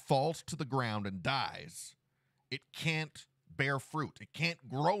seed falls to the ground and dies, it can't bear fruit. It can't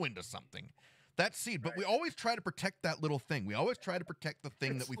grow into something. That seed, but we always try to protect that little thing. We always try to protect the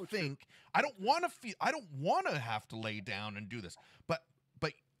thing that we think. I don't want to have to lay down and do this. But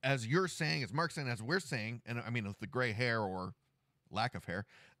as you're saying, as Mark's saying, as we're saying, and I mean with the gray hair or lack of hair,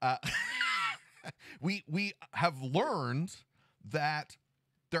 we have learned that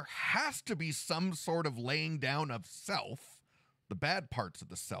there has to be some sort of laying down of self, the bad parts of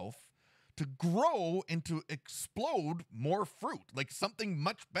the self, to grow and to explode more fruit. Like, something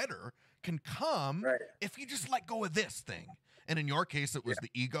much better can come if you just let go of this thing. And in your case, it was the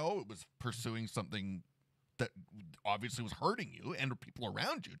ego. It was pursuing something that obviously was hurting you and people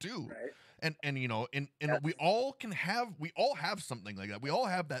around you too. And you know, and we all have something like that. We all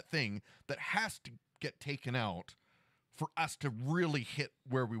have that thing that has to get taken out for us to really hit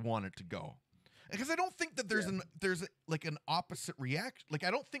where we want it to go. Because I don't think that there's an opposite reaction. Like, I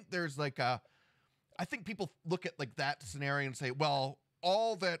don't think there's like I think people look at like that scenario and say, well,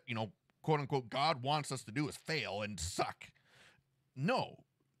 all that, you know, quote unquote, God wants us to do is fail and suck. No.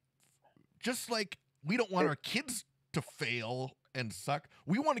 Just like we don't want our kids to fail and suck.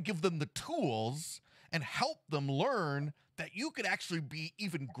 We want to give them the tools and help them learn that you could actually be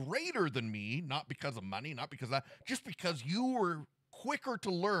even greater than me, not because of money, not because of that, just because you were quicker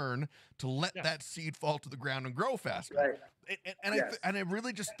to learn to let that seed fall to the ground and grow faster. And I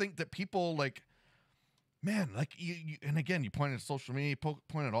really just think that people, like, man, like you and again, you pointed at social media,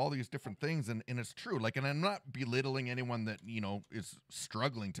 pointed at all these different things, and it's true. Like, and I'm not belittling anyone that, you know, is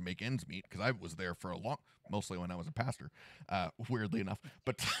struggling to make ends meet, because I was there for mostly when I was a pastor, weirdly enough,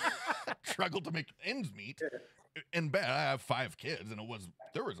 but struggled to make ends meet. And I have 5 kids, and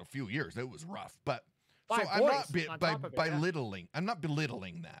there was a few years it was rough, but. So I'm not belittling. I'm not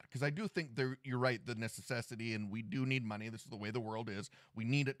belittling that, because I do think you're right. The necessity, and we do need money. This is the way the world is. We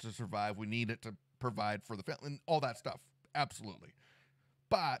need it to survive. We need it to provide for the family and all that stuff. Absolutely.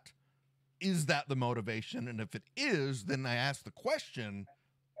 But is that the motivation? And if it is, then I ask the question,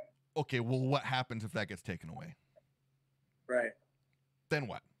 okay, well, what happens if that gets taken away? Right. Then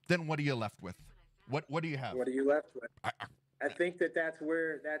what? Then what are you left with? What do you have? What are you left with? I think that's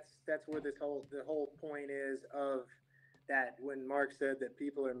where the whole point is of that. When Mark said that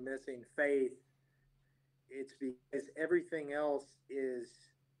people are missing faith, it's because everything else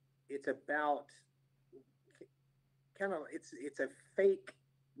it's about kind of it's a fake,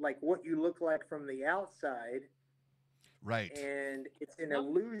 like what you look like from the outside, right? And it's an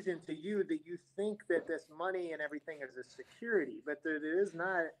illusion to you that you think that this money and everything is a security, but it is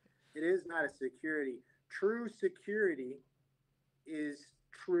not. It is not a security. True security is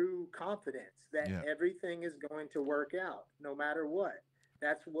true confidence that everything is going to work out no matter what.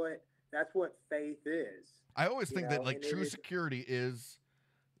 That's what faith is. I always think that, like, true security is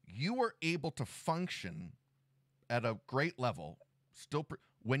you are able to function at a great level still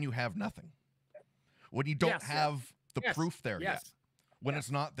when you have nothing, when you don't have the proof there yet, when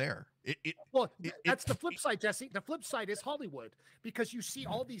it's not there. That's the flip side, Jesse. The flip side is Hollywood, because you see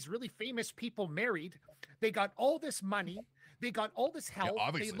all these really famous people married. They got all this money. They got all this health.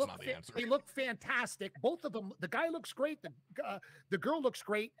 Obviously, it's not the answer. They look fantastic. Both of them. The guy looks great. The girl looks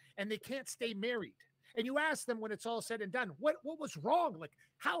great, and they can't stay married. And you ask them when it's all said and done, what was wrong? Like,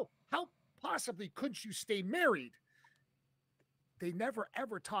 how possibly could you stay married? They never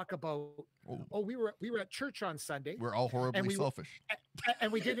ever talk about. We were at church on Sunday. We're all horribly selfish.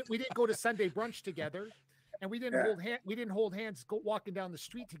 And we didn't go to Sunday brunch together. And we didn't hold hands walking down the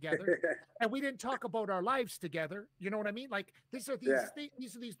street together, and we didn't talk about our lives together. You know what I mean? Like, these are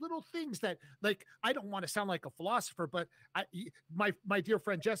these little things that, like, I don't want to sound like a philosopher, but my dear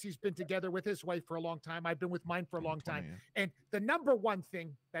friend Jesse's been together with his wife for a long time. I've been with mine for a long time, and the number one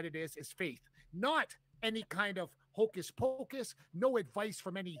thing that it is faith, not any kind of hocus pocus. No advice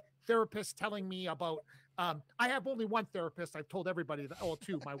from any therapist telling me about. I have only one therapist. I've told everybody that. Oh,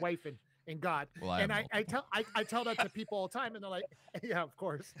 2, my wife in God. Well, And I tell that to people all the time, and they're like, yeah, of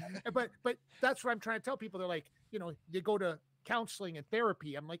course. But that's what I'm trying to tell people. They're like, you know, you go to counseling and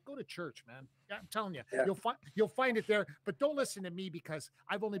therapy. I'm like, go to church, man. I'm telling you, you'll find it there. But don't listen to me because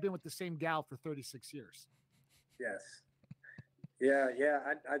I've only been with the same gal for 36 years. Yes. Yeah.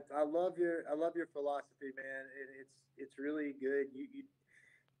 I love your philosophy, man. It's really good.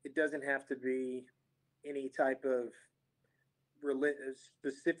 It doesn't have to be any type of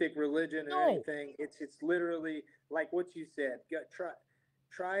specific religion or anything. It's literally like what you said.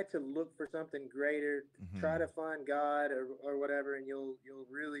 Try to look for something greater. Try to find God or whatever, and you'll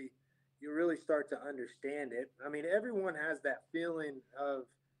really start to understand it. I mean, everyone has that feeling of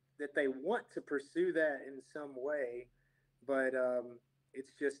that they want to pursue that in some way, but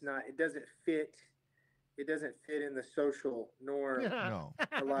it's just not. It doesn't fit in the social norm. No.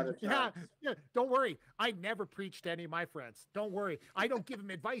 A lot of times. Yeah. Don't worry. I never preach to any of my friends. Don't worry. I don't give them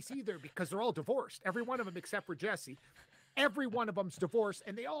advice either because they're all divorced. Every one of them except for Jesse. Every one of them's divorced.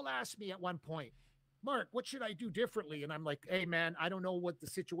 And they all asked me at one point, Mark, what should I do differently? And I'm like, hey, man, I don't know what the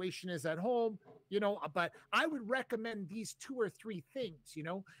situation is at home, you know, but I would recommend these 2 or 3 things, you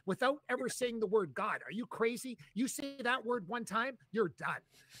know, without ever saying the word God. Are you crazy? You say that word one time, you're done.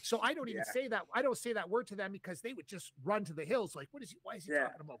 So I don't even say that. I don't say that word to them because they would just run to the hills. Like, why is he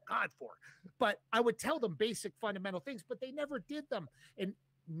talking about God for? But I would tell them basic fundamental things, but they never did them. And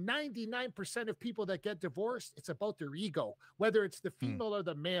 99% of people that get divorced, it's about their ego, whether it's the female or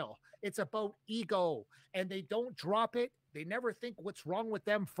the male. It's about ego, and they don't drop it. They never think what's wrong with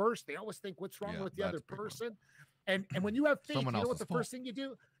them first. They always think what's wrong with the other person. And when you have faith, you know what the first thing you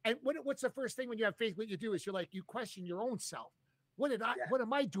do? And what's the first thing when you have faith? What you do is you question your own self. What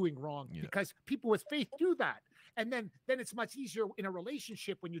am I doing wrong? Yeah. Because people with faith do that. And then it's much easier in a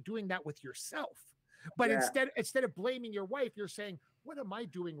relationship when you're doing that with yourself. But instead of blaming your wife, you're saying, what am I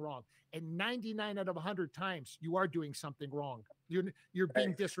doing wrong? And 99 out of 100 times you are doing something wrong. You're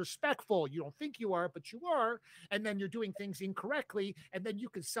being disrespectful. You don't think you are, but you are. And then you're doing things incorrectly. And then you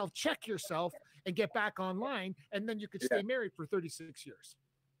can self-check yourself and get back online. And then you could stay married for 36 years.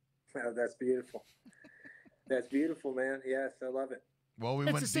 Oh, that's beautiful. That's beautiful, man. Yes, I love it. Well,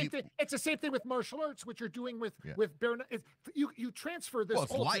 it's the same thing with martial arts, which you're doing with bare. You transfer this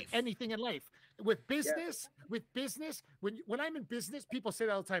to anything in life. With business, when I'm in business, people say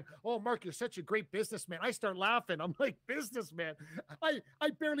that all the time. Oh, Mark, you're such a great businessman. I start laughing. I'm like, businessman. I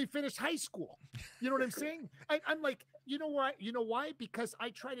barely finished high school. You know what I'm saying? I'm like, you know why? You know why? Because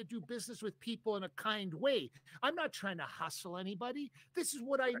I try to do business with people in a kind way. I'm not trying to hustle anybody. This is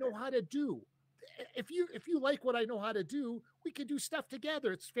what I know how to do. If you like what I know how to do, we can do stuff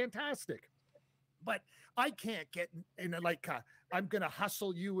together. It's fantastic. But I can't get in I'm going to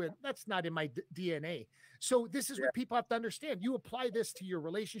hustle you, and that's not in my DNA. So this is what people have to understand. You apply this to your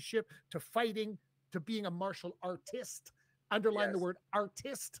relationship, to fighting, to being a martial artist. Underline the word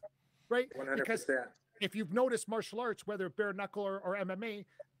artist, right? 100%. Because if you've noticed martial arts, whether bare knuckle or MMA,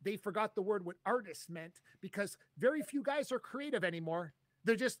 they forgot the word what artist meant because very few guys are creative anymore.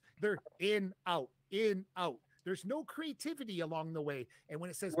 They're in, out. There's no creativity along the way. And when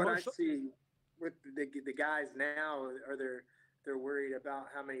it says what I see with the guys now are they're worried about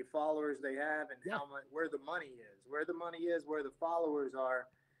how many followers they have and how much, where the money is, where the followers are.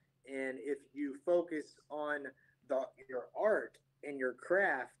 And if you focus on your art and your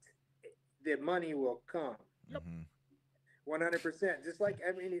craft, the money will come. Yep. 100%. Just like,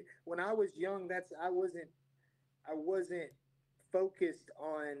 I mean, when I was young, I wasn't focused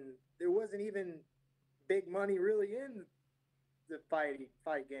on, there wasn't even big money really in the fight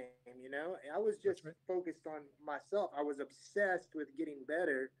game, you know. I was just focused on myself. I was obsessed with getting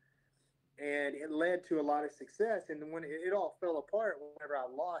better, and it led to a lot of success. And when it all fell apart whenever I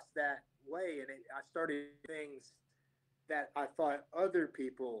lost that way, and I started things that I thought other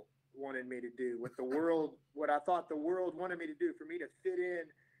people wanted me to do, with the world, what I thought the world wanted me to do, for me to fit in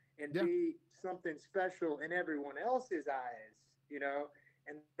and be something special in everyone else's eyes, you know.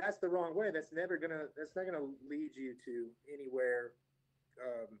 And that's the wrong way. That's not gonna lead you to anywhere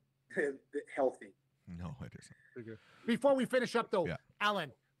healthy. No, it isn't. Before we finish up, though,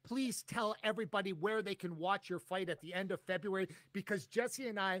 Alan, please tell everybody where they can watch your fight at the end of February, because Jesse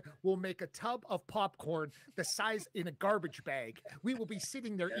and I will make a tub of popcorn the size in a garbage bag. We will be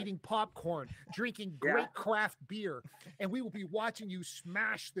sitting there eating popcorn, drinking great craft beer, and we will be watching you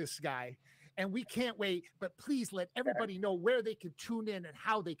smash this guy. And we can't wait, but please let everybody know where they can tune in and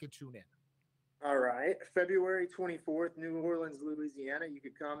how they can tune in. All right. February 24th, New Orleans, Louisiana. You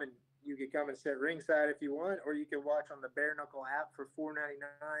could come and sit ringside if you want, or you can watch on the Bare Knuckle app for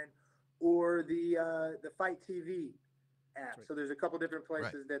 $4.99, or the Fight TV app. So there's a couple different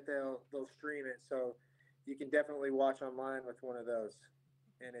places that they'll stream it. So you can definitely watch online with one of those.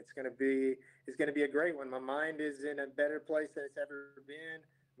 And it's gonna be a great one. My mind is in a better place than it's ever been.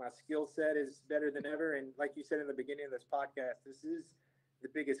 My skill set is better than ever. And like you said in the beginning of this podcast, this is the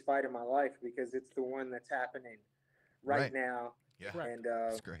biggest fight of my life because it's the one that's happening right now. Yeah. And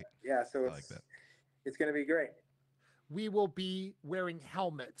that's great. Yeah, so it's gonna be great. We will be wearing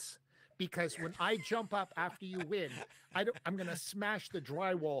helmets because when I jump up after you win, I'm gonna smash the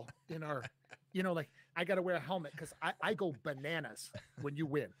drywall in our, like I gotta wear a helmet because I go bananas when you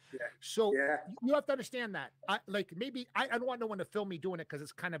win. So you have to understand that. I don't want no one to film me doing it because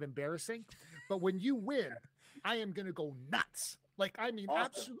it's kind of embarrassing. But when you win, I am gonna go nuts. Like, I mean,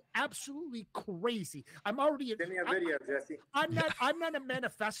 awesome. Absolutely crazy. I'm already. Send me a video, Jesse. I'm not a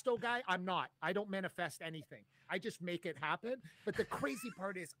manifesto guy. I'm not. I don't manifest anything. I just make it happen. But the crazy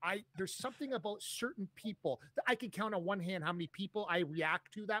part is, there's something about certain people that I can count on one hand how many people I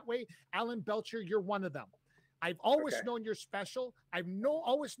react to that way. Alan Belcher, you're one of them. I've always known you're special.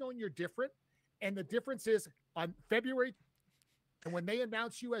 Always known you're different. And the difference is on February, and when they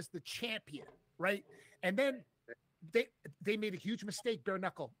announce you as the champion, right? And then they made a huge mistake, Bare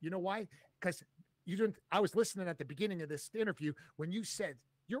Knuckle. You know why? Because you didn't. I was listening at the beginning of this interview when you said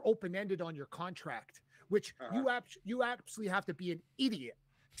you're open-ended on your contract, which you absolutely have to be an idiot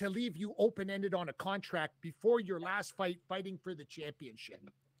to leave you open-ended on a contract before your last fight, fighting for the championship.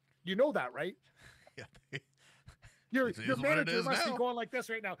 You know that, right? Yeah. Your manager must be going like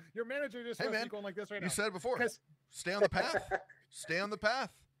this right now. Your manager just must be going like this right now. You said it before. Stay on the path. Stay on the path.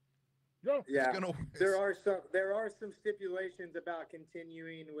 Yeah, there are some stipulations about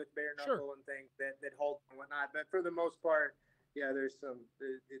continuing with bare knuckle and things that hold and whatnot. But for the most part, there's some.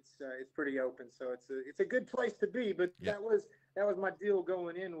 It's pretty open, so it's a good place to be. But that was my deal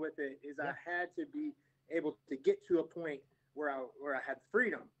going in with it. Is I had to be able to get to a point where I had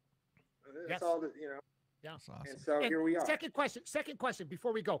freedom. That's all that Yeah. That's awesome. And so here we are. Second question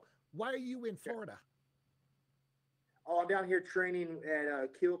before we go. Why are you in Florida? Oh, I'm down here training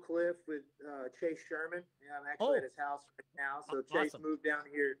at Keel Cliff with Chase Sherman. Yeah, I'm actually at his house right now. So Chase moved down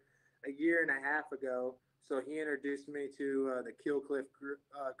here a year and a half ago. So he introduced me to the Keel Cliff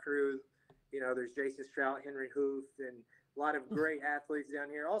crew. There's Jason Strout, Henry Hoof, and a lot of great athletes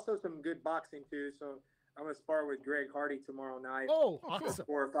down here. Also some good boxing too. So I'm going to spar with Greg Hardy tomorrow night. Oh, awesome.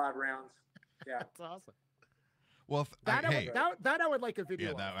 4 or 5 rounds. Yeah. That's awesome. Well, that I would like a video.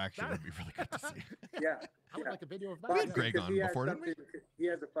 Yeah, that actually would be really good to see. I would like a video of that. We had Greg on before, didn't we? He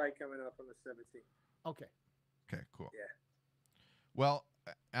has a fight coming up on the 17th. Okay, cool. Yeah. Well,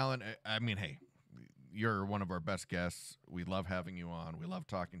 Alan, I mean, hey, you're one of our best guests. We love having you on. We love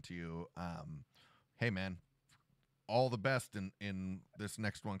talking to you. Hey, man, all the best in this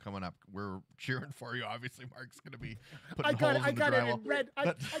next one coming up. We're cheering for you. Obviously, Mark's going to be putting holes in the drywall. I got it in red. I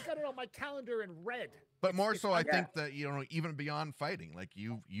got it on my calendar in red. But more so, I think that, even beyond fighting, like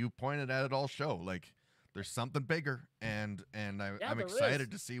you pointed at it all show, like there's something bigger, and I'm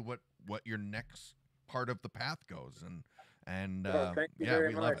excited to see what your next part of the path goes, and thank you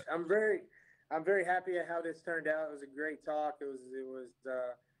very much. I'm very happy at how this turned out. It was a great talk. It was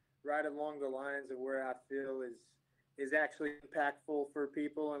right along the lines of where I feel is actually impactful for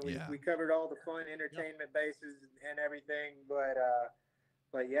people, and we covered all the fun entertainment bases and everything, but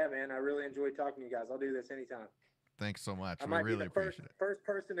yeah, man, I really enjoyed talking to you guys. I'll do this anytime. Thanks so much. I might really be the appreciate it. First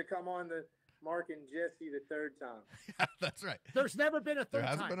person to come on the Mark and Jesse the third time. Yeah, that's right. There's never been a third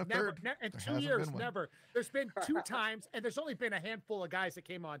time. There hasn't been a third. In 2 years, never. There's been 2 times, and there's only been a handful of guys that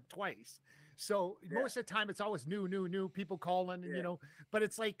came on twice. So most of the time, it's always new people calling, and But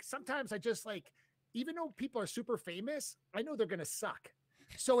it's like sometimes I just even though people are super famous, I know they're gonna suck.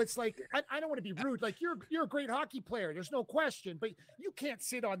 So it's like I don't want to be rude. Like you're a great hockey player. There's no question, but you can't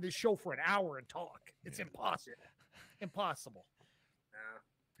sit on this show for an hour and talk. It's impossible. Impossible.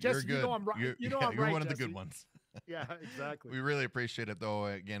 Jesse, you're good. I'm you're right, one of the Jesse. good ones. Yeah, exactly. We really appreciate it though.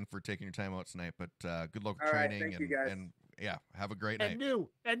 Again, for taking your time out tonight. But good luck with All right, training, thank you guys. and have a great night.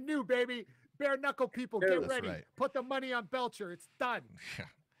 And new baby, bare knuckle people, get ready. Right. Put the money on Belcher. It's done.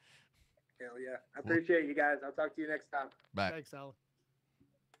 Hell yeah! I appreciate you guys. I'll talk to you next time. Bye. Thanks, Alan.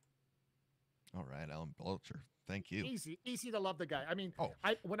 All right, Alan Belcher. Thank you. Easy to love the guy. I mean,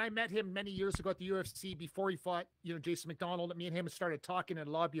 when I met him many years ago at the UFC before he fought, Jason McDonald, me and him started talking in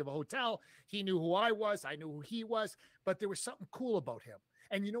the lobby of a hotel. He knew who I was. I knew who he was, but there was something cool about him.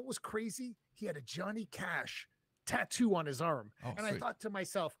 And you know what was crazy? He had a Johnny Cash tattoo on his arm. And sweet. I thought to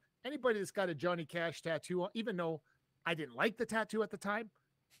myself, anybody that's got a Johnny Cash tattoo, even though I didn't like the tattoo at the time,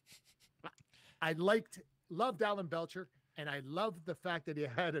 I loved Alan Belcher. And I love the fact that he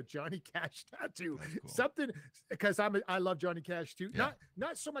had a Johnny Cash tattoo. Cool. Something, because I love Johnny Cash too. Yeah.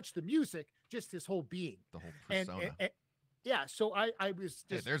 Not so much the music, just his whole being. The whole persona. And yeah, so I was just.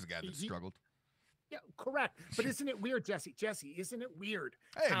 Hey, there's a guy that struggled. Yeah, correct. But isn't it weird, Jesse? Jesse, isn't it weird?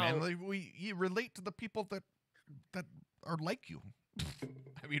 Hey, man, you relate to the people that are like you.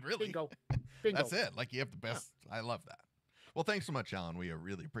 I mean, really. Bingo. That's it. Like, you have the best. Yeah. I love that. Well, thanks so much, Alan. We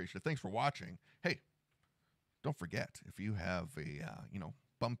really appreciate it. Thanks for watching. Hey, don't forget, if you have a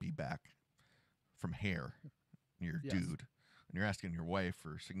bumpy back from hair, you're a dude, and you're asking your wife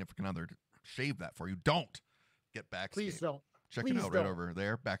or significant other to shave that for you, don't get Backscape. Please don't. Check it out right over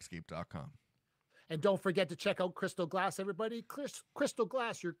there, Backscape.com. And don't forget to check out Crystal Glass, everybody. Crystal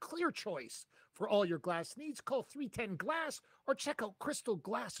Glass, your clear choice for all your glass needs. Call 310-GLASS or check out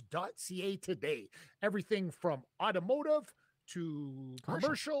crystalglass.ca today. Everything from automotive to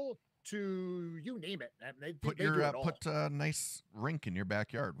commercial to you name it. Put a nice rink in your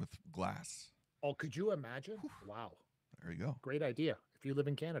backyard with glass. Oh, could you imagine? Whew. Wow. There you go. Great idea if you live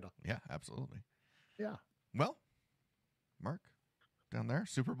in Canada. Yeah, absolutely. Yeah. Well, Mark, down there,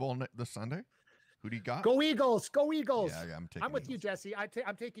 Super Bowl this Sunday. Who do you got? Go Eagles! Go Eagles! Yeah, I'm with you, Jesse.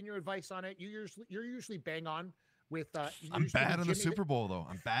 I'm taking your advice on it. You're usually bang on with. I'm bad in the Super Bowl, though.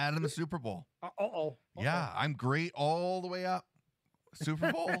 I'm bad in the Super Bowl. Yeah, I'm great all the way up.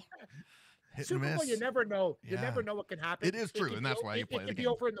 Super Bowl. Super Bowl, you never know. You never know what can happen. It is true, and that's why you play the game. It could be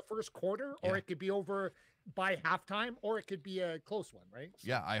over in the first quarter, or it could be over by halftime, or it could be a close one, right? So,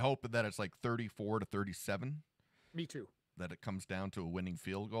 yeah, I hope that it's like 34-37. Me too. That it comes down to a winning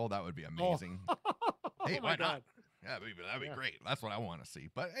field goal. That would be amazing. Hey, why not? Yeah, that'd be great. That's what I want to see.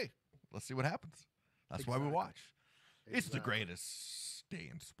 But hey, let's see what happens. That's why we watch. It's the greatest day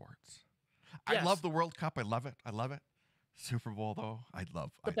in sports. I love the World Cup. I love it. Super Bowl, though, I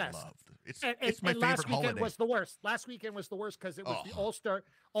love it's my favorite last weekend holiday. Was the worst. Last weekend was the worst because it was the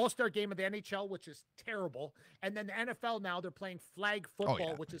All-Star game of the NHL, which is terrible, and then the NFL now they're playing flag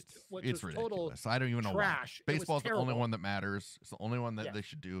football, which is total. I don't even know trash. Why. Baseball's the only one that matters. It's the only one that they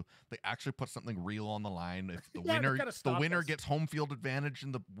should do. They actually put something real on the line. If the winner gets home field advantage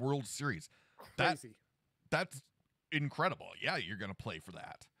in the World Series, crazy. That's incredible. Yeah, you're gonna play for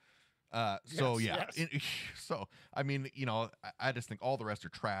that. So I mean, I just think all the rest are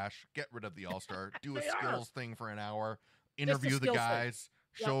trash. Get rid of the All-Star. Do a skills thing for an hour. Interview the guys.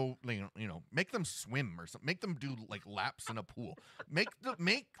 Show make them swim or something. Make them do like laps in a pool. Make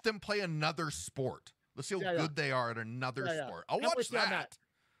them play another sport. Let's see how good they are at another sport. I'll watch that.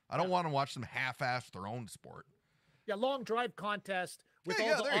 I don't want to watch them half-ass their own sport. Yeah, long drive contest with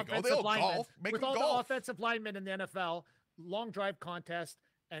all the offensive linemen. With all the offensive linemen in the NFL, long drive contest.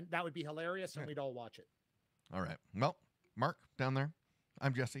 And that would be hilarious, and we'd all watch it. All right. Well, Mark, down there,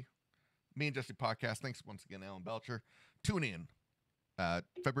 I'm Jesse. Me and Jesse podcast. Thanks once again, Alan Belcher. Tune in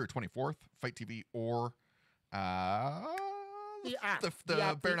February 24th, Fight TV, or the app. The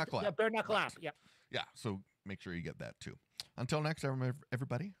Bare Knuckle app. Yeah, Bare Knuckle app. Yeah. Yeah, so make sure you get that, too. Until next time,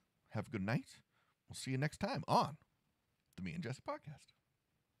 everybody, have a good night. We'll see you next time on the Me and Jesse podcast.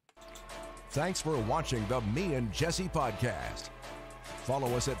 Thanks for watching the Me and Jesse podcast.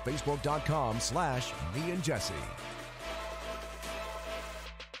 Follow us at Facebook.com/Me and Jesse.